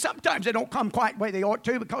 Hallelujah. Sometimes they don't come quite the way they ought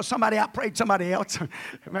to, because somebody outprayed somebody else.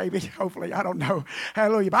 Maybe, hopefully, I don't know.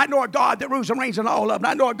 Hallelujah. But I know a God that rules and reigns in all of them.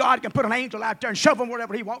 I know a God can put an angel out there and shove them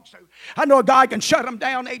wherever He wants to. I know a God can shut them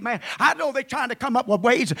down. Amen. I know they're trying to come up with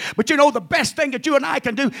ways, but you know the best thing that you and I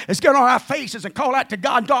can do is get on our faces and call out to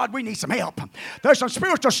God, God, we need some help. There's some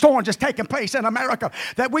spiritual storms that's taking place in America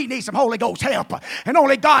that we need some Holy Ghost help. And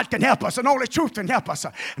only God can help us, and only truth can help us.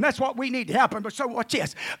 And that's what we need to happen. But so watch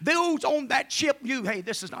this. Those on that ship knew, hey,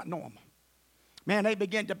 this is not normal. Man, they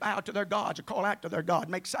began to bow to their gods and call out to their God,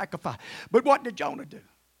 make sacrifice. But what did Jonah do? The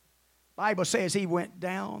Bible says he went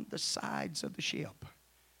down the sides of the ship,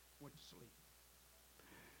 went to sleep.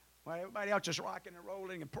 While everybody else is rocking and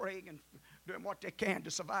rolling and praying and doing what they can to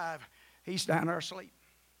survive, he's down there asleep.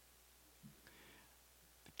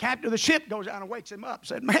 The captain of the ship goes down and wakes him up and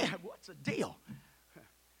said, man, what's the deal?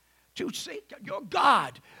 You seek your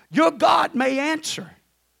God may answer.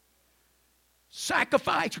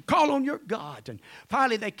 Sacrifice or call on your God. And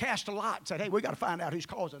finally they cast a lot and said, hey, we got to find out who's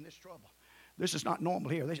causing this trouble. This is not normal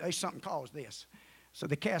here. There's something caused this. So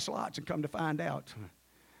they cast lots and come to find out.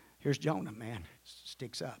 Here's Jonah, man.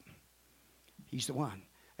 Sticks up. He's the one.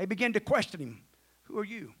 They begin to question him. Who are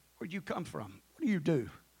you? Where'd you come from? What do you do?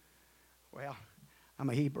 Well, I'm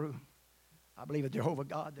a Hebrew. I believe in Jehovah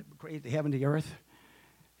God that created the heaven and the earth.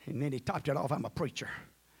 And then he topped it off. I'm a preacher.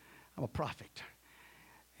 I'm a prophet.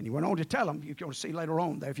 And he went on to tell them, you're going to see later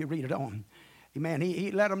on there if you read it on. Amen. He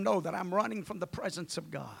let them know that I'm running from the presence of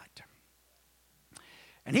God.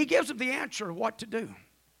 And he gives them the answer of what to do.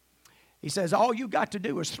 He says, all you got to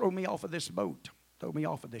do is throw me off of this boat, throw me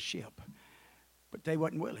off of this ship. But they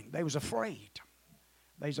wasn't willing. They was afraid.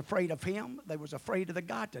 They was afraid of him. They was afraid of the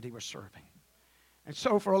God that he was serving. And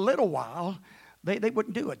so for a little while, They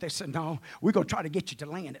wouldn't do it. They said, no, we're going to try to get you to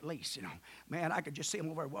land at least, Man, I could just see them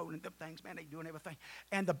over there rolling them things. Man, they doing everything.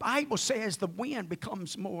 And the Bible says the wind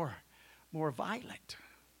becomes more violent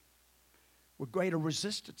with greater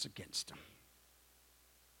resistance against them.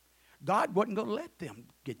 God wasn't going to let them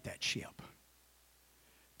get that ship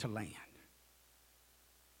to land.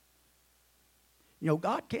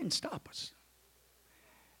 God can stop us.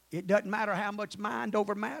 It doesn't matter how much mind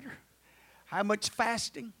over matter, how much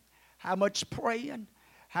fasting, how much praying,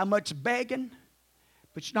 how much begging,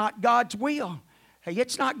 but it's not God's will. Hey,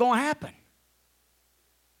 it's not going to happen.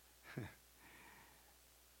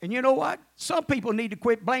 And you know what? Some people need to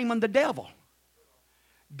quit blaming the devil.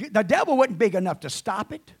 The devil wasn't big enough to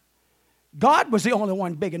stop it. God was the only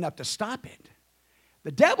one big enough to stop it.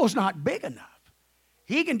 The devil's not big enough.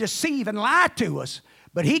 He can deceive and lie to us,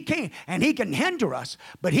 but he can't, and he can hinder us,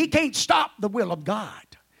 but he can't stop the will of God.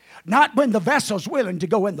 Not when the vessel's willing to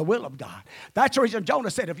go in the will of God. That's the reason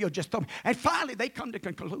Jonah said, if you'll just throw me. And finally they come to the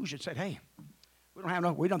conclusion, said, hey,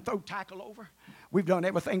 we done throw tackle over. We've done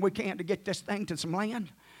everything we can to get this thing to some land.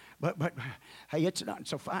 But hey, it's done.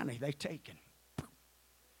 So finally they taken.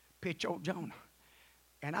 Pitch old Jonah.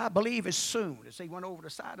 And I believe as soon as he went over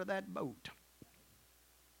the side of that boat,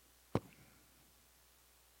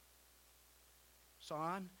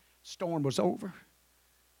 son, storm was over.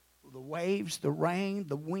 The waves, the rain,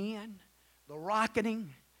 the wind, the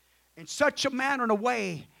rocketing, in such a manner and a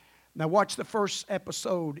way. Now watch the first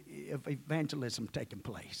episode of evangelism taking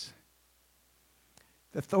place.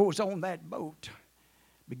 That those on that boat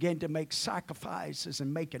began to make sacrifices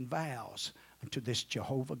and making vows unto this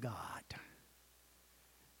Jehovah God.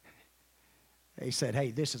 They said,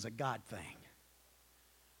 hey, this is a God thing.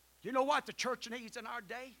 You know what the church needs in our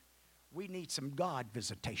day? We need some God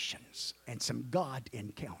visitations and some God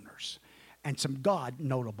encounters and some God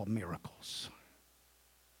notable miracles.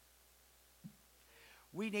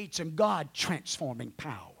 We need some God transforming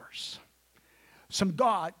powers, some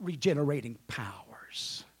God regenerating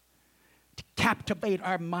powers to captivate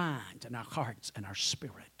our minds and our hearts and our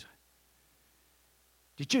spirit.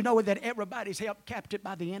 Did you know that everybody's held captive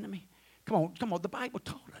by the enemy? Come on, the Bible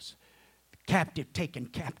told us. The captive taken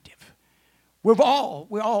captive. We're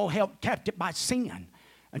all held captive by sin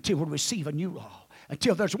until we receive a new law.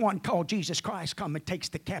 Until there's one called Jesus Christ come and takes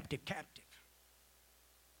the captive captive.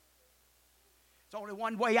 There's only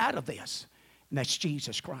one way out of this, and that's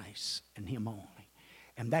Jesus Christ and Him only.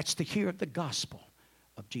 And that's to hear the gospel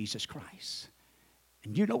of Jesus Christ.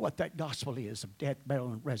 And you know what that gospel is of death,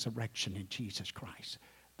 burial, and resurrection in Jesus Christ.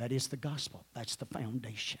 That is the gospel. That's the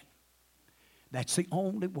foundation. That's the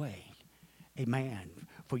only way, amen,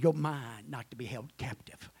 for your mind not to be held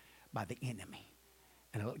captive by the enemy.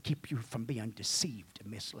 And it'll keep you from being deceived and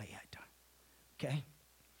misled. Okay?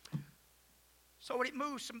 So when it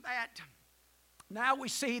moves from that, now we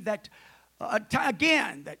see that,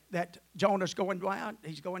 again, that Jonah's going down.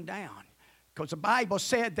 He's going down. Because the Bible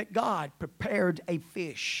said that God prepared a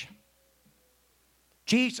fish.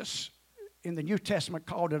 Jesus, in the New Testament,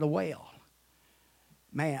 called it a whale.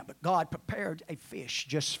 Man, but God prepared a fish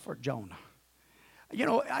just for Jonah. You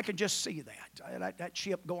know, I can just see that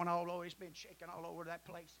ship going all over. It's been shaking all over that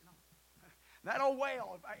place. That old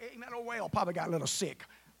whale probably got a little sick.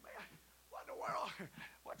 Man, what in the world?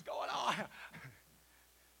 What's going on?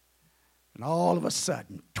 And all of a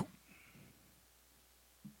sudden,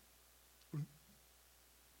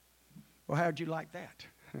 well, how'd you like that?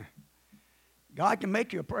 God can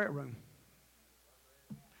make you a prayer room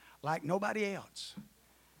like nobody else.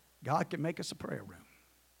 God can make us a prayer room.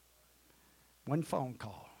 One phone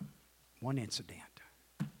call, one incident,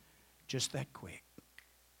 just that quick,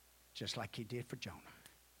 just like He did for Jonah,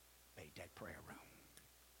 made that prayer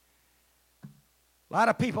room. A lot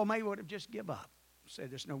of people may would have just give up,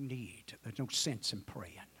 said there's no need, there's no sense in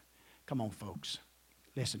praying. Come on, folks,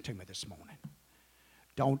 listen to me this morning.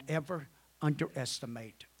 Don't ever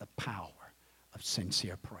underestimate the power of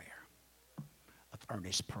sincere prayer, of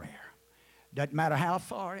earnest prayer. Doesn't matter how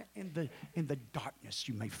far in the darkness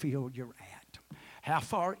you may feel you're at. How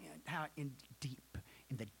in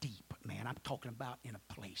the deep, man. I'm talking about in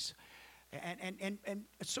a place. And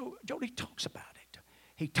so Jody talks about it.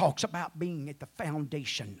 He talks about being at the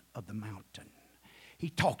foundation of the mountain. He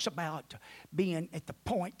talks about being at the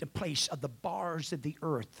point, the place of the bars of the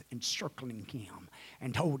earth encircling him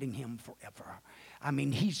and holding him forever. I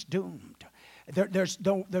mean, he's doomed.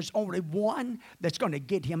 There's only one that's going to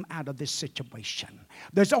get him out of this situation.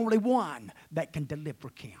 There's only one that can deliver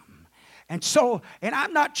him. And so, and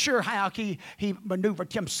I'm not sure how he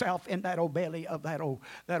maneuvered himself in that old belly of that old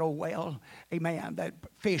well. Amen. That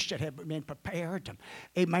fish that had been prepared.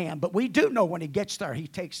 Amen. But we do know when he gets there, he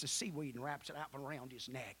takes the seaweed and wraps it out around his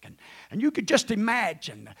neck. And you could just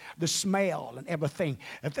imagine the smell and everything.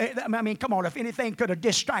 Come on, if anything could have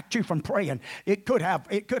distracted you from praying, it could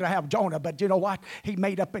have Jonah. But you know what? He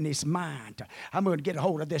made up in his mind, I'm going to get a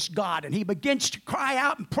hold of this God. And he begins to cry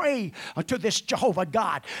out and pray unto this Jehovah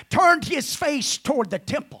God. Turned his face toward the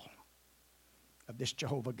temple of this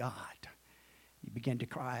Jehovah God. He began to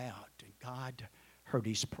cry out, and God heard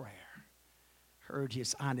his prayer, heard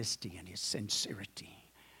his honesty and his sincerity,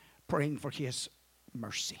 praying for his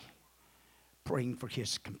mercy, praying for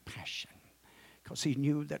his compassion, because he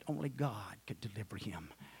knew that only God could deliver him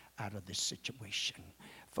out of this situation.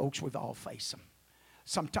 Folks, we've all faced them.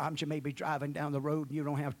 Sometimes you may be driving down the road and you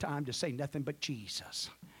don't have time to say nothing but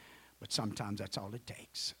Jesus. But sometimes that's all it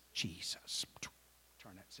takes. Jesus.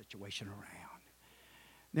 Turn that situation around.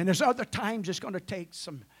 Then there's other times it's going to take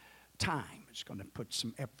some time. It's going to put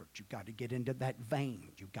some effort. You've got to get into that vein.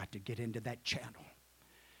 You've got to get into that channel.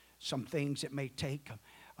 Some things it may take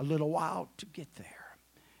a little while to get there.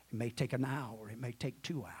 It may take an hour. It may take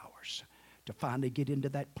 2 hours to finally get into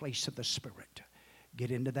that place of the Spirit.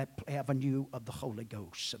 Get into that avenue of the Holy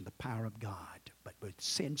Ghost and the power of God. But with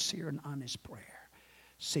sincere and honest prayer,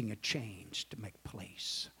 seeing a change to make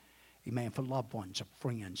place. Amen. For loved ones or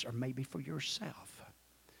friends or maybe for yourself.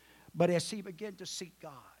 But as he began to seek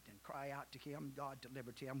God and cry out to him, God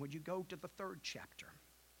delivered him. When you go to the 3rd chapter,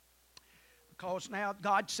 because now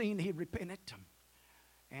God seen he repented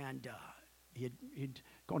and he'd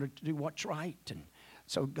going to do what's right. And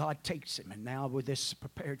so God takes him. And now with this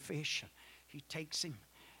prepared fish, he takes him.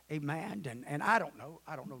 Amen. And I don't know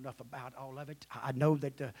enough about all of it. I know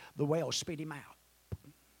that the whale spit him out.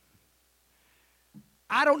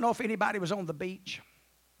 I don't know if anybody was on the beach.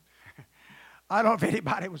 I don't know if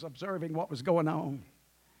anybody was observing what was going on.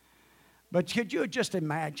 But could you just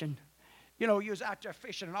imagine? You know, you was out there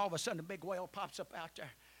fishing and all of a sudden a big whale pops up out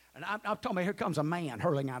there. And I'm telling you, here comes a man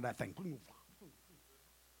hurling out of that thing. Comes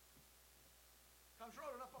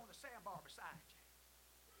rolling up on the sandbar beside you.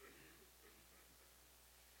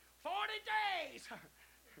 40 days.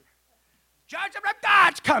 Judgment of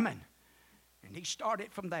God's coming. And he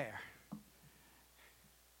started from there.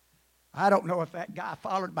 I don't know if that guy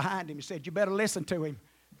followed behind him and said, you better listen to him.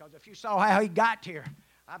 Because if you saw how he got here,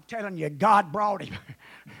 I'm telling you, God brought him.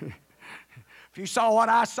 If you saw what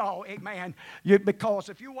I saw, amen. Because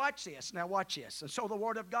if you watch this, now watch this. And so the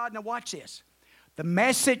Word of God, now watch this. The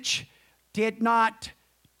message did not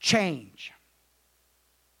change.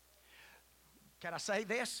 Can I say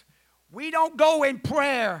this? We don't go in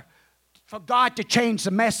prayer for God to change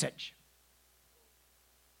the message.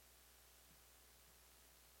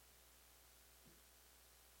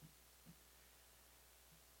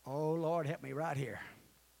 Oh, Lord, help me right here.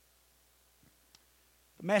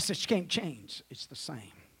 The message can't change. It's the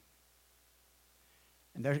same.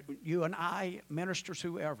 And there, you and I, ministers,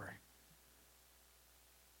 whoever,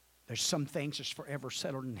 there's some things that's forever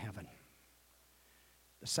settled in heaven.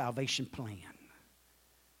 The salvation plan,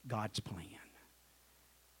 God's plan.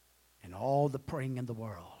 And all the praying in the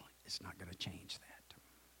world is not going to change that.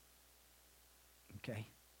 Okay?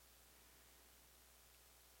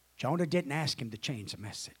 Jonah didn't ask him to change the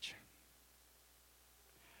message.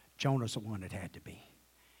 Jonah's the one that had to be.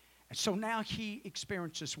 And so now he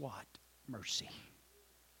experiences what? Mercy.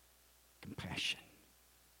 Compassion.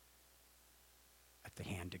 At the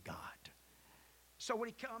hand of God. So when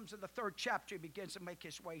he comes in the 3rd chapter, he begins to make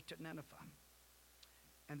his way to Nineveh.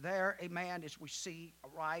 And there, amen, as we see,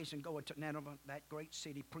 arise and go into Nineveh, that great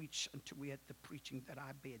city, preach unto it the preaching that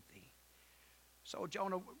I bid thee. So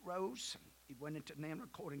Jonah rose. He went into Nineveh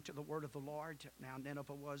according to the word of the Lord. Now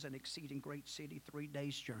Nineveh was an exceeding great city, 3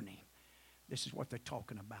 days' journey. This is what they're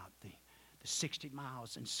talking about, the 60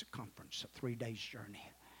 miles in circumference, a 3 days' journey.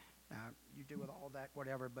 Now, you do with all that,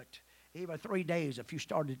 whatever, but even 3 days, if you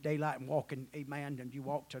started at daylight and walking, amen, and you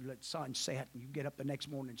walk till the sun set, and you get up the next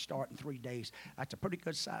morning and start in 3 days, that's a pretty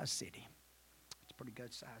good-sized city. It's a pretty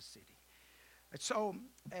good-sized city. And so,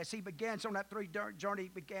 as he begins on that 3-day journey, he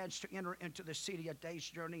begins to enter into the city a day's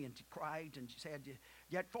journey, and he cried and said,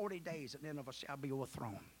 yet 40 days, and Nineveh shall be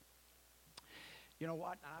overthrown. You know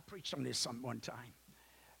what? I preached on this one time.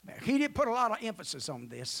 He didn't put a lot of emphasis on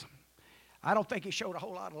this. I don't think he showed a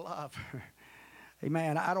whole lot of love.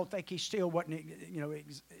 Amen. I don't think he still wasn't,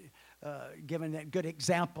 giving that good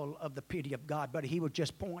example of the pity of God, but he would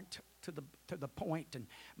just point to the point and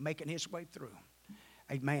making his way through.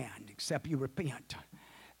 Amen. Except you repent.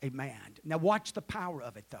 Amen. Now watch the power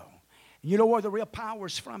of it, though. You know where the real power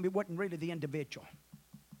is from? It wasn't really the individual.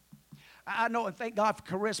 I know, and thank God for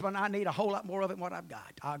charisma, and I need a whole lot more of it than what I've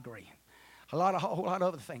got. I agree. A whole lot of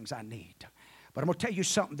other things I need. But I'm going to tell you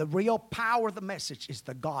something. The real power of the message is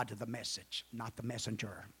the God of the message, not the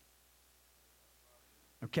messenger.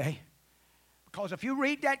 Okay? Because if you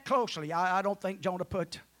read that closely, I don't think Jonah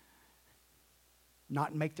put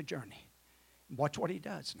not make the journey. Watch what he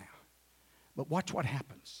does now. But watch what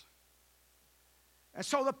happens. And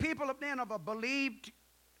so the people of Nineveh believed.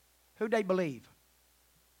 Who they believe?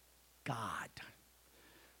 God.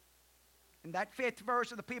 In that 5th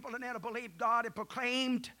verse of the people of Nineveh believed God and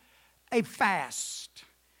proclaimed a fast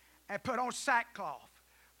and put on sackcloth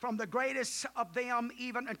from the greatest of them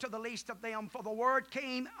even unto the least of them. For the word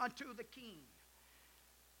came unto the king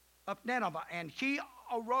of Nineveh, and he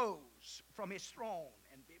arose from his throne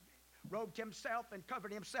and robed himself and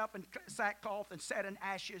covered himself in sackcloth and sat in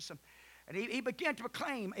ashes. And he began to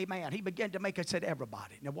proclaim, amen. He began to make it said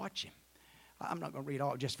everybody. Now watch him. I'm not going to read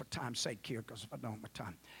all just for time's sake here, because I don't have my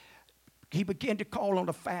time. He began to call on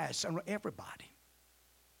a fast on everybody.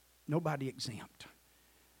 Nobody exempt.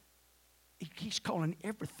 He's calling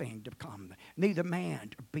everything to come. Neither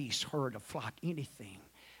man or beast, herd or flock, anything.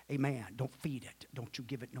 Amen. Don't feed it. Don't you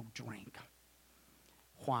give it no drink.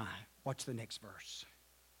 Why? Watch the next verse.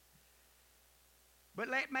 But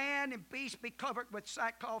let man and beast be covered with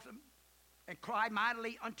sackcloth and cry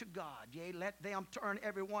mightily unto God. Yea, let them turn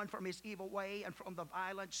every one from his evil way and from the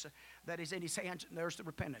violence that is in his hands. And there's the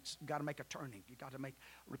repentance. You've got to make a turning. You've got to make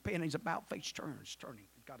repentance about face turns, turning.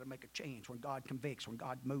 You've got to make a change when God convicts, when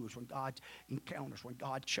God moves, when God encounters, when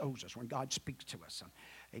God shows us, when God speaks to us.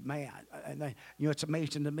 Amen. And then, you know, it's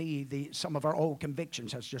amazing to me, some of our old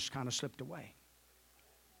convictions has just kind of slipped away.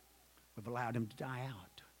 We've allowed them to die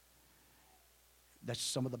out. That's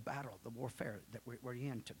some of the battle, the warfare that we're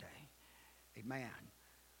in today. Amen.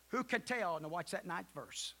 Who could tell? Now watch that 9th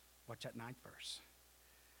verse. Watch that 9th verse.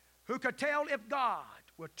 Who could tell if God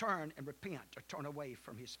would turn and repent or turn away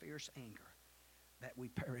from his fierce anger, that we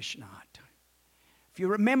perish not? If you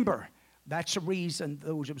remember, that's the reason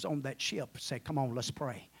those who was on that ship said, come on, let's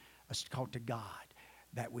pray. Let's call to God,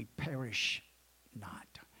 that we perish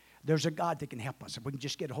not. There's a God that can help us if we can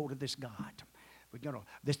just get a hold of this God. You know,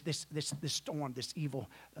 this storm, this evil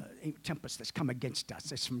tempest that's come against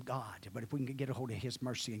us, it's from God. But if we can get a hold of his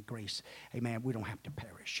mercy and grace, amen, we don't have to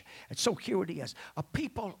perish. And so here it is. A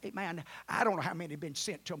people, amen, I don't know how many have been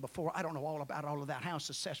sent to them before. I don't know all about all of that, how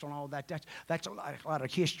successful and all of that. That's a lot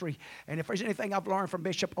of history. And if there's anything I've learned from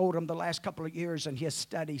Bishop Oldham the last couple of years in his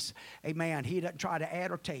studies, amen, he doesn't try to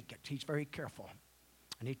add or take it. He's very careful.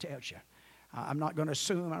 And he tells you. I'm not going to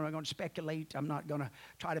assume. I'm not going to speculate. I'm not going to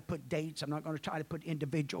try to put dates. I'm not going to try to put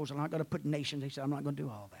individuals. I'm not going to put nations. He said, I'm not going to do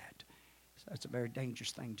all that. So that's a very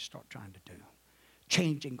dangerous thing to start trying to do.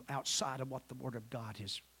 Changing outside of what the Word of God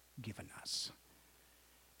has given us.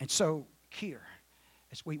 And so here,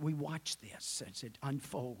 as we watch this, as it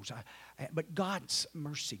unfolds, but God's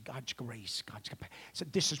mercy, God's grace, God's compassion. So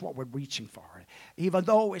this is what we're reaching for. Even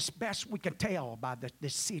though it's best we can tell by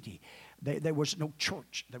this city, there was no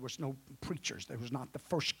church, there was no preachers, there was not the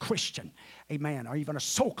first Christian, amen, or even a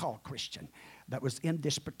so-called Christian that was in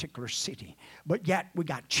this particular city. But yet we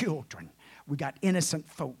got children, we got innocent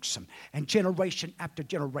folks, and generation after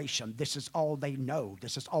generation, this is all they know.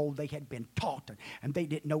 This is all they had been taught, and they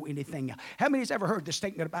didn't know anything else. How many has ever heard this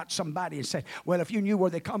statement about somebody and said, well, if you knew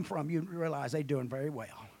where they come from, you'd realize they're doing very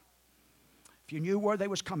well. If you knew where they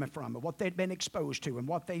was coming from and what they'd been exposed to and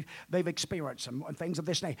what they've experienced and things of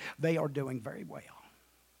this nature, they are doing very well.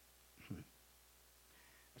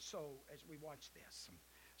 So as we watch this,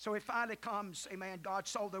 so it finally comes, amen, God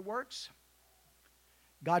saw their works.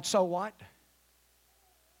 God saw what?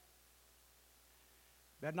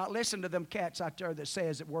 Better not listen to them cats out there that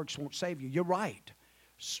says that works won't save you. You're right.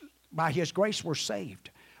 By his grace we're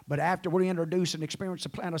saved. But after we introduce and experience the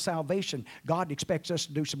plan of salvation, God expects us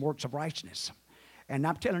to do some works of righteousness. And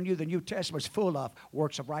I'm telling you, the New Testament is full of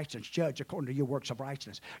works of righteousness. Judge according to your works of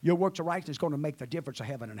righteousness. Your works of righteousness is going to make the difference of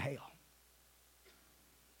heaven and hell.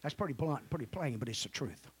 That's pretty blunt, pretty plain, but it's the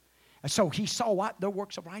truth. And so he saw what? Their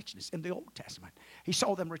works of righteousness in the Old Testament. He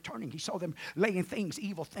saw them returning. He saw them laying things,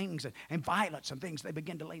 evil things, and violence and things. They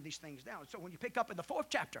begin to lay these things down. So when you pick up in the 4th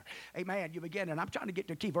chapter, amen, you begin, and I'm trying to get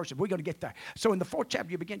to key verses. We're going to get there. So in the 4th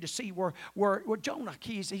chapter, you begin to see where Jonah,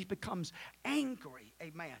 he becomes angry,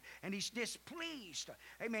 amen, and he's displeased,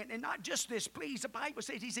 amen, and not just displeased. The Bible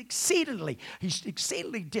says he's exceedingly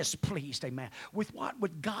displeased, amen, with what?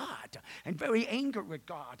 With God, and very angry with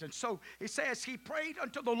God. And so it says he prayed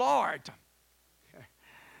unto the Lord.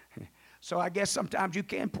 So I guess sometimes you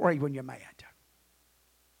can pray when you're mad.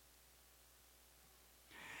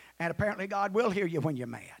 And apparently God will hear you when you're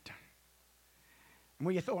mad. And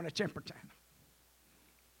when you're throwing a temper tantrum.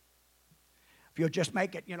 If you'll just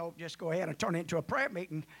make it, just go ahead and turn it into a prayer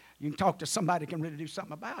meeting, you can talk to somebody who can really do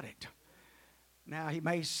something about it. Now, he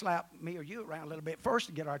may slap me or you around a little bit first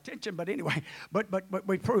to get our attention, but anyway, but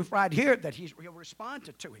we prove right here that he'll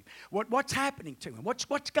respond to him. What's happening to him?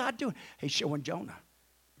 What's God doing? He's showing Jonah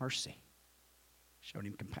mercy, showing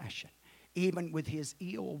him compassion, even with his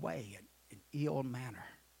ill way and ill manner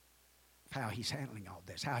of how he's handling all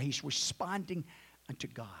this, how he's responding unto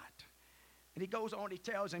God. And he goes on, he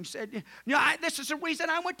tells him, he said, this is the reason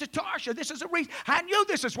I went to Tarshish. This is the reason. I knew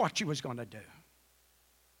this is what you was going to do.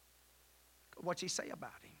 What's he say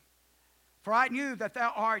about him? For I knew that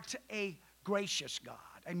thou art a gracious God,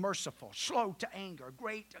 a merciful, slow to anger,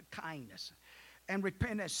 great kindness, and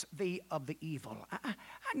repentest thee of the evil. I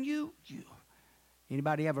knew you.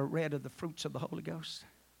 Anybody ever read of the fruits of the Holy Ghost?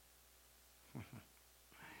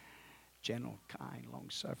 Gentle, kind,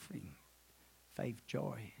 long-suffering, faith,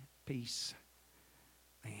 joy, peace.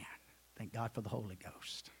 Man, thank God for the Holy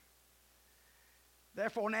Ghost.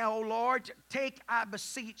 Therefore now, O Lord, take, I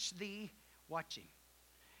beseech thee, watching.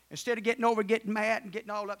 Instead of getting mad and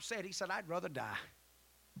getting all upset, he said, I'd rather die.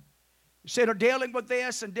 Instead of dealing with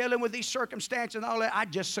this and dealing with these circumstances and all that,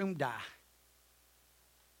 I'd just soon die.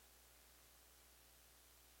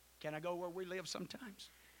 Can I go where we live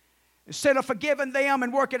sometimes? Instead of forgiving them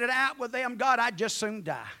and working it out with them, God, I'd just soon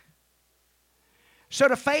die.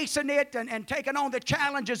 Instead of facing it and taking on the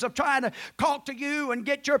challenges of trying to talk to you and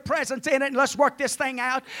get your presence in it and let's work this thing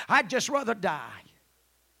out, I'd just rather die.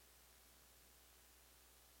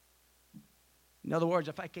 In other words,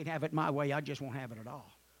 if I can't have it my way, I just won't have it at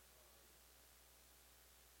all.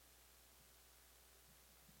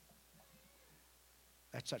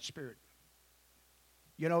 That's that spirit.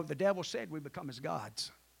 The devil said we become as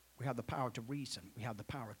gods. We have the power to reason. We have the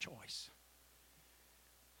power of choice.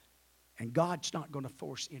 And God's not going to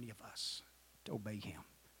force any of us to obey him,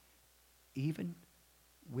 even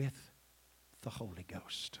with the Holy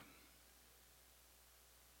Ghost.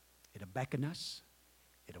 It'll beckon us.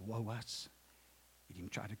 It'll woe us. It'll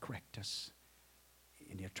try to correct us.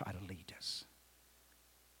 And he'll try to lead us.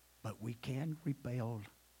 But we can rebel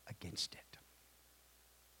against it.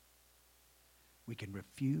 We can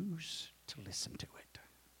refuse to listen to it.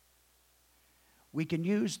 We can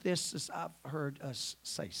use this as I've heard us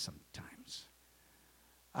say sometimes.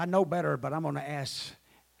 I know better, but I'm going to ask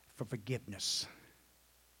for forgiveness.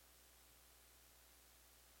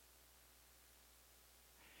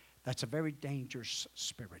 That's a very dangerous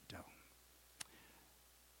spirit, though.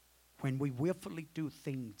 When we willfully do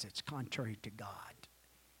things that's contrary to God,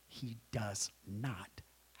 he does not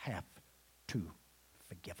have to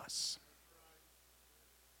forgive us.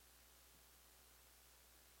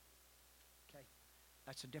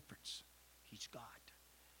 That's the difference. He's God.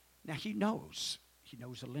 Now, he knows. He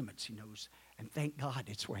knows the limits. He knows. And thank God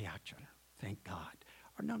it's way out there. Thank God.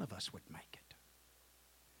 Or none of us would make it.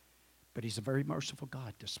 But he's a very merciful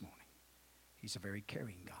God this morning. He's a very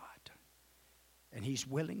caring God. And he's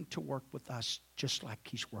willing to work with us just like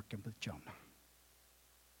he's working with Jonah.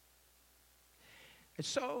 And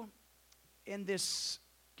so, in this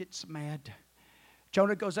gets mad,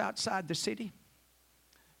 Jonah goes outside the city,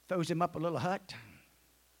 throws him up a little hut.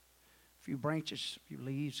 A few branches, a few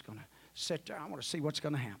leaves, going to sit there. I want to see what's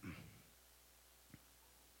going to happen.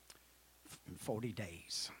 In 40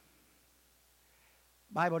 days.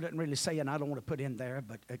 Bible doesn't really say, and I don't want to put in there,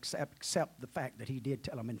 but except the fact that he did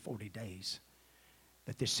tell them in 40 days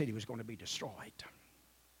that this city was going to be destroyed.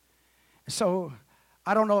 So,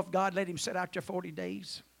 I don't know if God let him sit out there 40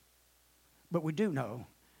 days, but we do know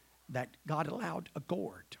that God allowed a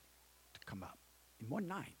gourd to come up. In one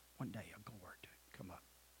night, one day, a gourd come up.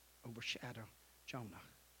 Overshadow Jonah.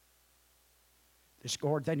 This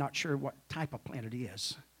gourd, they're not sure what type of plant it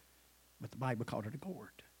is, but the Bible called it a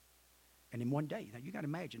gourd. And in one day, now you got to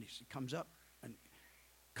imagine this, it comes up and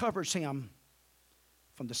covers him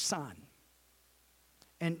from the sun.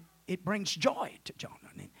 And it brings joy to Jonah.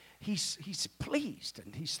 And he's pleased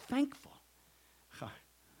and he's thankful.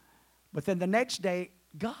 But then the next day,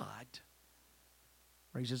 God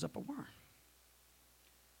raises up a worm.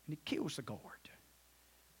 And he kills the gourd.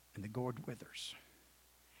 And the gourd withers.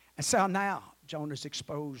 And so now Jonah's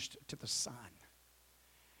exposed to the sun.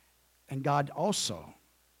 And God also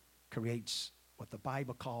creates what the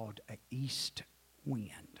Bible called an east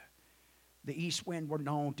wind. The east wind were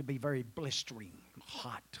known to be very blistering,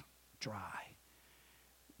 hot, dry.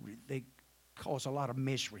 They cause a lot of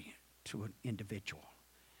misery to an individual.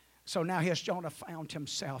 So now here's Jonah found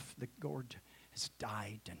himself, the gourd has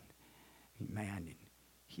died, and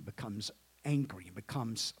he becomes angry and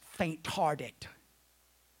becomes faint-hearted,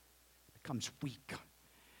 becomes weak.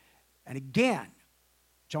 And again,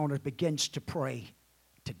 Jonah begins to pray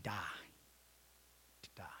to die. To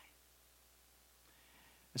die.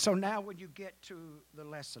 And so now when you get to the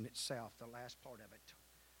lesson itself, the last part of it,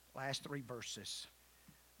 last 3 verses,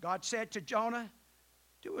 God said to Jonah,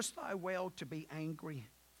 "Doest thou well to be angry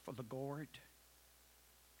for the gourd?"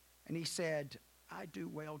 And he said, "I do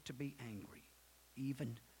well to be angry,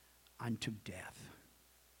 even unto death."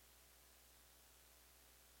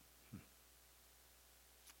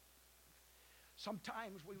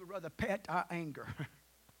 Sometimes we would rather pet our anger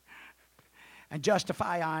and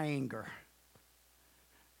justify our anger.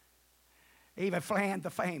 Even fan the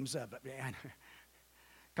flames of it, man.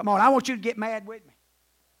 Come on, I want you to get mad with me.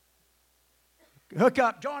 Hook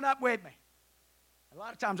up, join up with me. A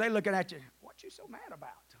lot of times they're looking at you, what you so mad about?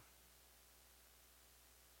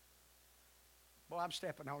 Boy, I'm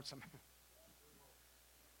stepping on some.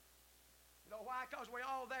 You know why? Because we're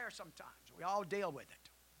all there sometimes. We all deal with it.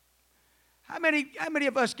 How many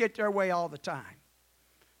of us get their way all the time?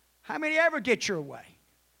 How many ever get your way?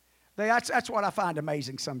 That's what I find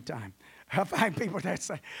amazing sometimes. I find people that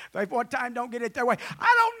say, they one time don't get it their way.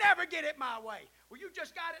 I don't never get it my way. Well, you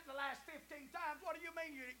just got it in the last 15 times. What do you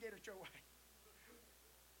mean you didn't get it your way?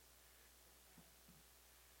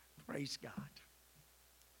 Praise God.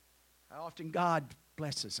 How often God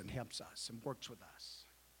blesses and helps us and works with us.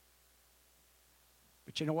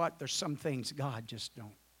 But you know what? There's some things God just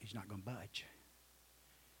don't, He's not going to budge.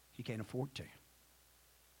 He can't afford to.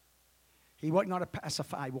 He wasn't going to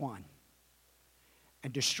pacify one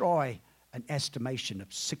and destroy an estimation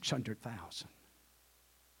of 600,000.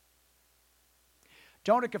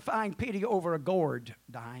 Jonah could find pity over a gourd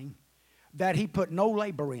dying that he put no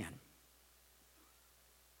labor in,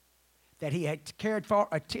 that he had cared for,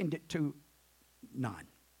 attended to, none.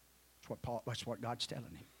 That's what God's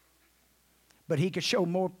telling him. But he could show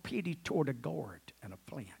more pity toward a gourd and a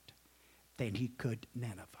plant than he could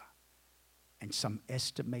Nineveh and some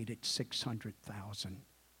estimated 600,000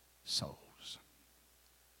 souls.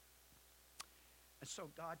 And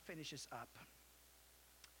so God finishes up.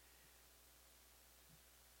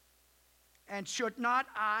 And should not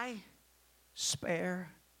I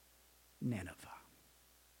spare Nineveh?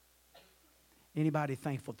 Anybody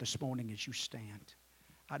thankful this morning as you stand?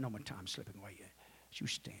 I know my time's slipping away. As you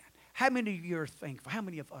stand. How many of you are thankful? How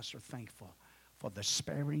many of us are thankful for the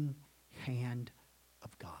sparing hand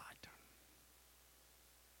of God?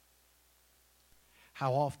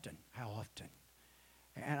 How often?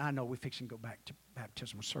 And I know we're fixing to go back to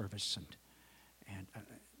baptismal service,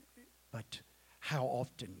 but how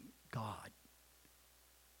often God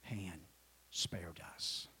hand spared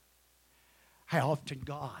us? How often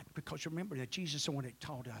God, because remember that Jesus is the one that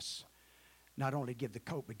taught us not only give the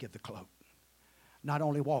coat, but give the cloak. Not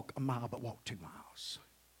only walk a mile, but walk 2 miles.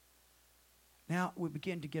 Now we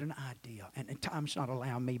begin to get an idea, and time's not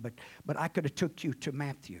allowing me, but I could have took you to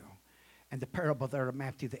Matthew, and the parable there of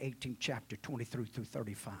Matthew, the 18th chapter, 23 through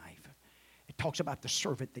 35. It talks about the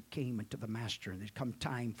servant that came into the master, and there's come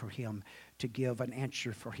time for him to give an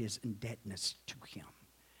answer for his indebtedness to him.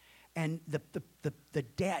 And the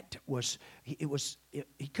debt was, he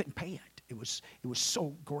couldn't pay it. It was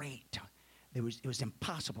so great. It was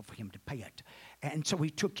impossible for him to pay it. And so he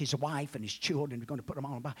took his wife and his children and was going to put them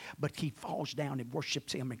on. But he falls down and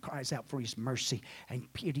worships him and cries out for his mercy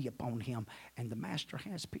and pity upon him. And the master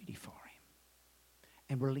has pity for him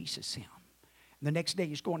and releases him. And the next day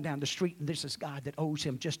he's going down the street, and there's this guy that owes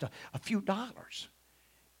him just a few dollars.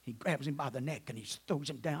 He grabs him by the neck and he throws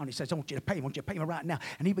him down. He says, I want you to pay me right now.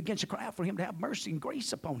 And he begins to cry out for him to have mercy and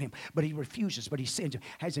grace upon him. But he refuses, but he sends him,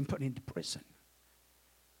 has him put into prison.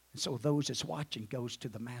 And so those that's watching goes to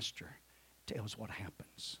the master, tells what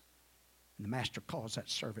happens. And the master calls that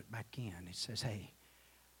servant back in. He says, hey,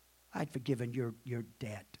 I'd forgiven your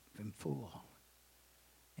debt in full.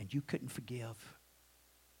 And you couldn't forgive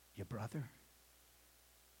your brother,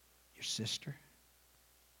 your sister,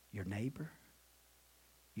 your neighbor,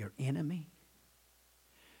 your enemy.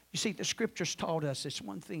 You see, the scriptures taught us it's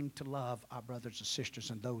one thing to love our brothers and sisters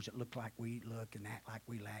and those that look like we look and act like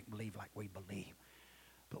we lack, believe like we believe.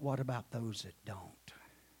 But what about those that don't?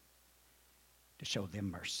 To show them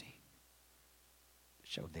mercy, to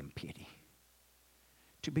show them pity,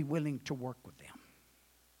 to be willing to work with them,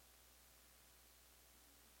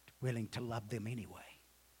 willing to love them anyway.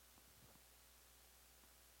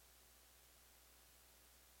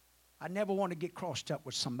 I never want to get crossed up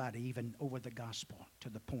with somebody even over the gospel to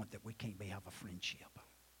the point that we can't have a friendship.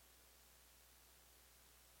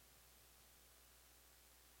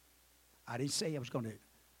 I didn't say I was going to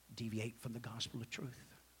deviate from the gospel of truth.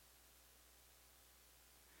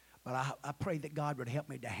 But I pray that God would help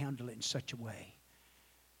me to handle it in such a way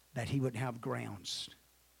that he wouldn't have grounds,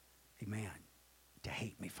 amen, to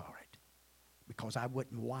hate me for it. Because I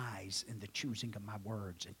wasn't wise in the choosing of my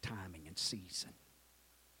words and timing and season.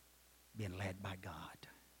 Being led by God.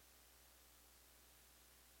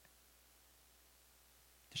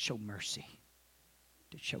 To show mercy.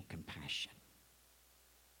 To show compassion.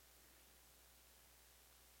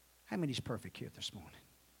 How many is perfect here this morning?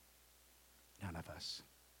 None of us.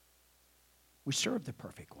 We serve the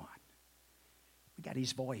perfect one. We got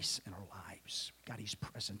his voice in our lives. We got his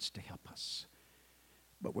presence to help us.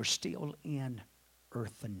 But we're still in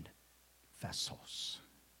earthen vessels.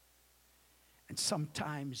 And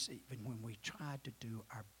sometimes, even when we try to do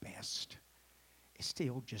our best, it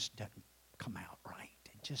still just doesn't come out right.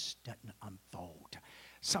 It just doesn't unfold.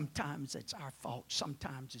 Sometimes it's our fault.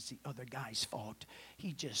 Sometimes it's the other guy's fault.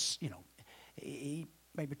 He just, he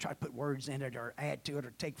maybe try to put words in it or add to it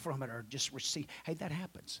or take from it or just receive. Hey, that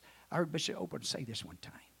happens. I heard Bishop Oberlin say this one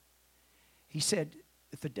time. He said,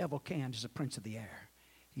 if the devil can, he's a prince of the air.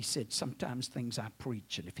 He said, sometimes things I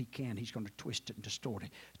preach, and if he can, he's going to twist it and distort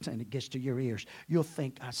it. And it gets to your ears. You'll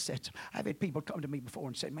think I said something. I've had people come to me before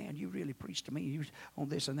and say, man, you really preached to me on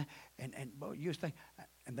this and that. And well, you think,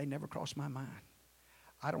 and they never crossed my mind.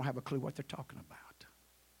 I don't have a clue what they're talking about.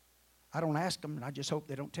 I don't ask them, and I just hope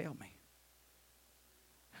they don't tell me.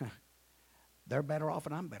 They're better off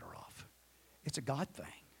and I'm better off. It's a God thing.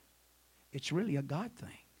 It's really a God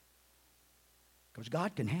thing. Because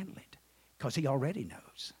God can handle it. Because he already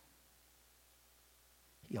knows.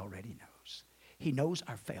 He already knows. He knows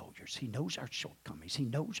our failures. He knows our shortcomings. He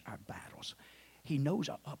knows our battles. He knows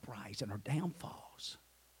our uprise and our downfalls.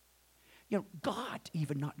 God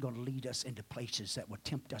even not going to lead us into places that would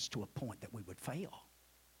tempt us to a point that we would fail.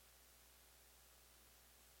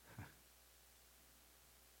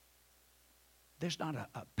 There's not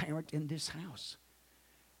a parent in this house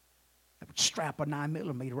that would strap a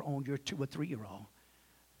 9mm on your 2 or 3-year-old.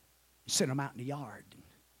 Send them out in the yard.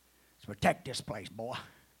 So protect this place, boy.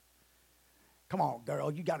 Come on,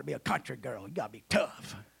 girl. You got to be a country girl. You got to be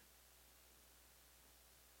tough.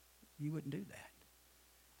 You wouldn't do that.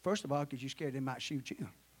 First of all, because you're scared they might shoot you.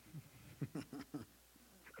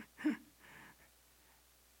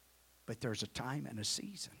 But there's a time and a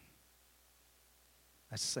season.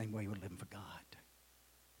 That's the same way we're living for God.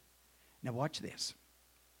 Now watch this.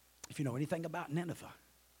 If you know anything about Nineveh,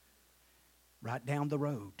 right down the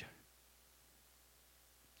road,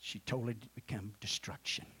 she totally became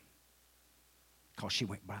destruction. Because she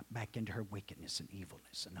went right back into her wickedness and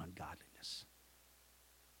evilness and ungodliness.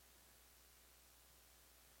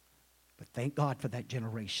 But thank God for that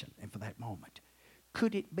generation and for that moment.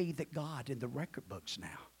 Could it be that God in the record books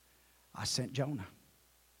now, I sent Jonah.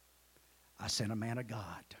 I sent a man of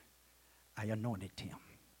God. I anointed him.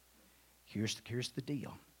 Here's the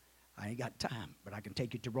deal. I ain't got time, but I can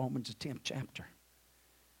take you to Romans, the 10th chapter.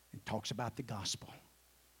 It talks about the gospel.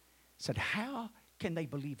 It said, how can they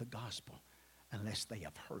believe the gospel unless they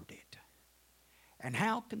have heard it? And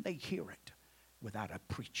how can they hear it without a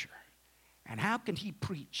preacher? And how can he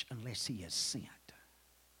preach unless he is sent?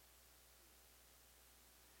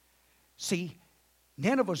 See,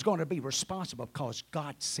 Nineveh was going to be responsible because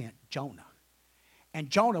God sent Jonah. And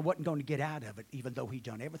Jonah wasn't going to get out of it, even though he'd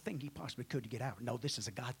done everything he possibly could to get out. No, this is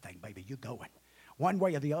a God thing, baby. You're going. One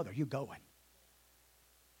way or the other, you're going.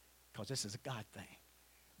 Because this is a God thing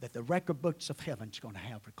that the record books of heaven's going to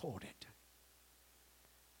have recorded.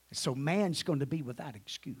 And so man's going to be without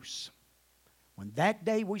excuse. When that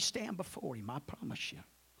day we stand before him, I promise you,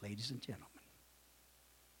 ladies and gentlemen,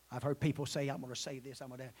 I've heard people say, I'm going to say this, I'm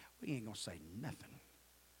going to that. We ain't going to say nothing.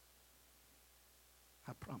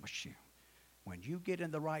 I promise you. When you get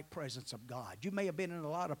in the right presence of God, you may have been in a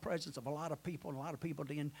lot of presence of a lot of people, and a lot of people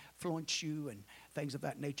to influence you and things of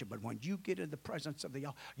that nature. But when you get in the presence of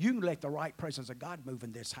you can let the right presence of God move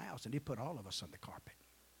in this house, and he put all of us on the carpet.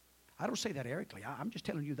 I don't say that arrogantly. I'm just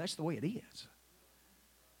telling you that's the way it is.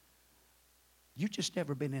 You just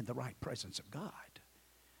never been in the right presence of God.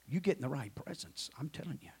 You get in the right presence, I'm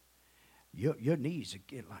telling you, your knees will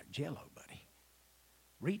get like jello, buddy.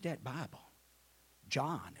 Read that Bible.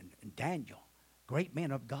 John and Daniel, great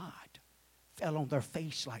men of God, fell on their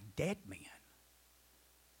face like dead men.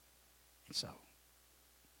 And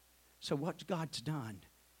so what God's done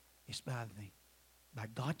is by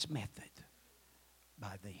God's method,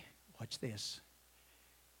 watch this,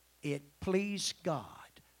 it pleased God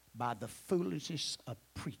by the foolishness of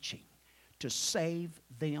preaching to save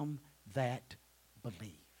them that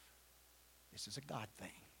believe. This is a God thing.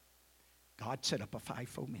 God set up a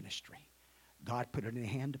fivefold ministry. God put it in the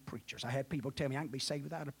hand of preachers. I had people tell me I can be saved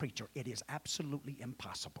without a preacher. It is absolutely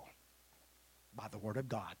impossible. By the word of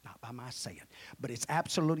God, not by my saying. But it's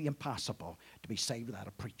absolutely impossible to be saved without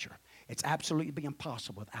a preacher. It's absolutely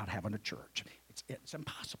impossible without having a church. It's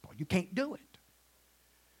impossible. You can't do it.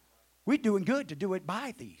 We're doing good to do it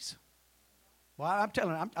by these. Well, I'm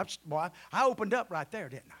telling you, I opened up right there,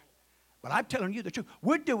 didn't I? But I'm telling you the truth.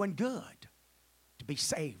 We're doing good to be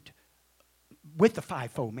saved with the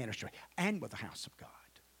fivefold ministry and with the house of God.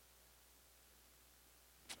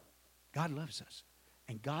 God loves us.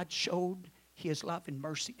 And God showed His love and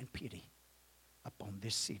mercy and pity upon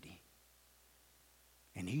this city.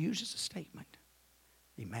 And He uses a statement,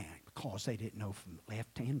 amen, because they didn't know from the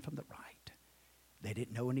left hand from the right. They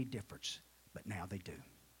didn't know any difference, but now they do.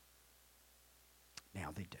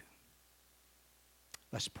 Now they do.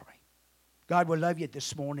 Let's pray. God, we love you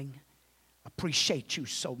this morning. Appreciate you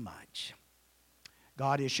so much.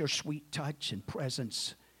 God, as your sweet touch and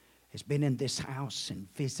presence has been in this house and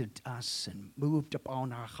visited us and moved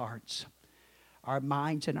upon our hearts, our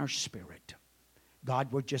minds, and our spirit.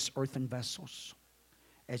 God, we're just earthen vessels.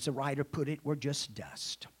 As the writer put it, we're just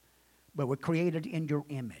dust. But we're created in your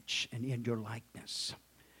image and in your likeness.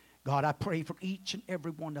 God, I pray for each and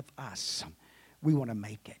every one of us. We want to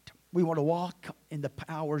make it. We want to walk in the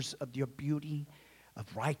powers of your beauty,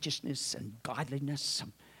 of righteousness and godliness.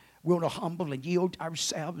 We want to humble and yield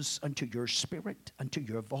ourselves unto your spirit, unto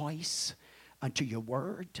your voice, unto your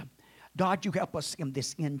word. God, you help us in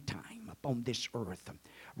this end time upon this earth,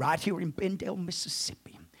 right here in Bendale,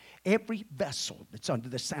 Mississippi. Every vessel that's under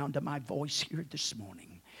the sound of my voice here this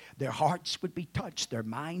morning, their hearts would be touched, their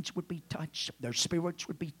minds would be touched, their spirits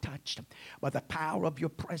would be touched by the power of your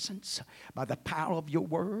presence, by the power of your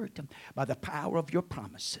word, by the power of your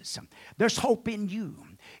promises. There's hope in you,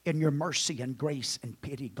 in your mercy and grace and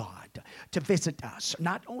pity, God, to visit us,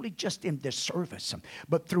 not only just in this service,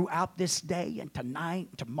 but throughout this day and tonight,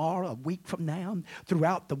 tomorrow, a week from now,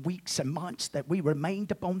 throughout the weeks and months that we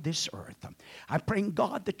remained upon this earth. I'm praying,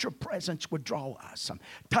 God, that your presence would draw us,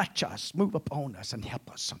 touch us, move upon us, and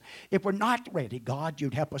help us. If we're not ready, God,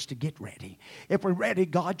 you'd help us to get ready. If we're ready,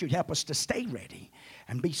 God, you'd help us to stay ready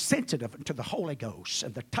and be sensitive to the Holy Ghost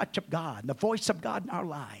and the touch of God and the voice of God in our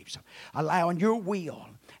lives, allowing your will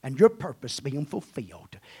and your purpose being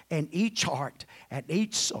fulfilled in each heart and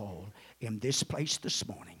each soul in this place this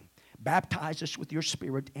morning. Baptize us with your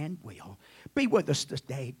spirit and will. Be with us this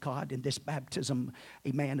day, God, in this baptism,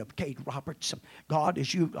 amen, of Cade Roberts. God,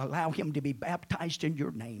 as you allow him to be baptized in your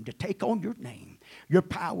name, to take on your name, your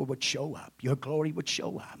power would show up. Your glory would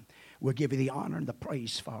show up. We'll give you the honor and the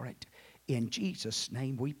praise for it. In Jesus'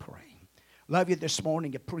 name we pray. Love you this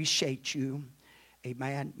morning. Appreciate you.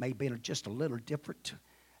 Amen. Maybe just a little different.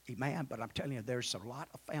 Amen. But I'm telling you, there's a lot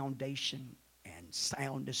of foundation and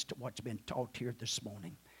soundness to what's been taught here this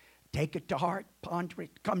morning. Take it to heart, ponder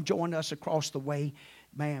it. Come join us across the way.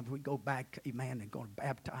 Man, we go back, amen, and go to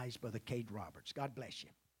baptize Brother Cade Roberts. God bless you.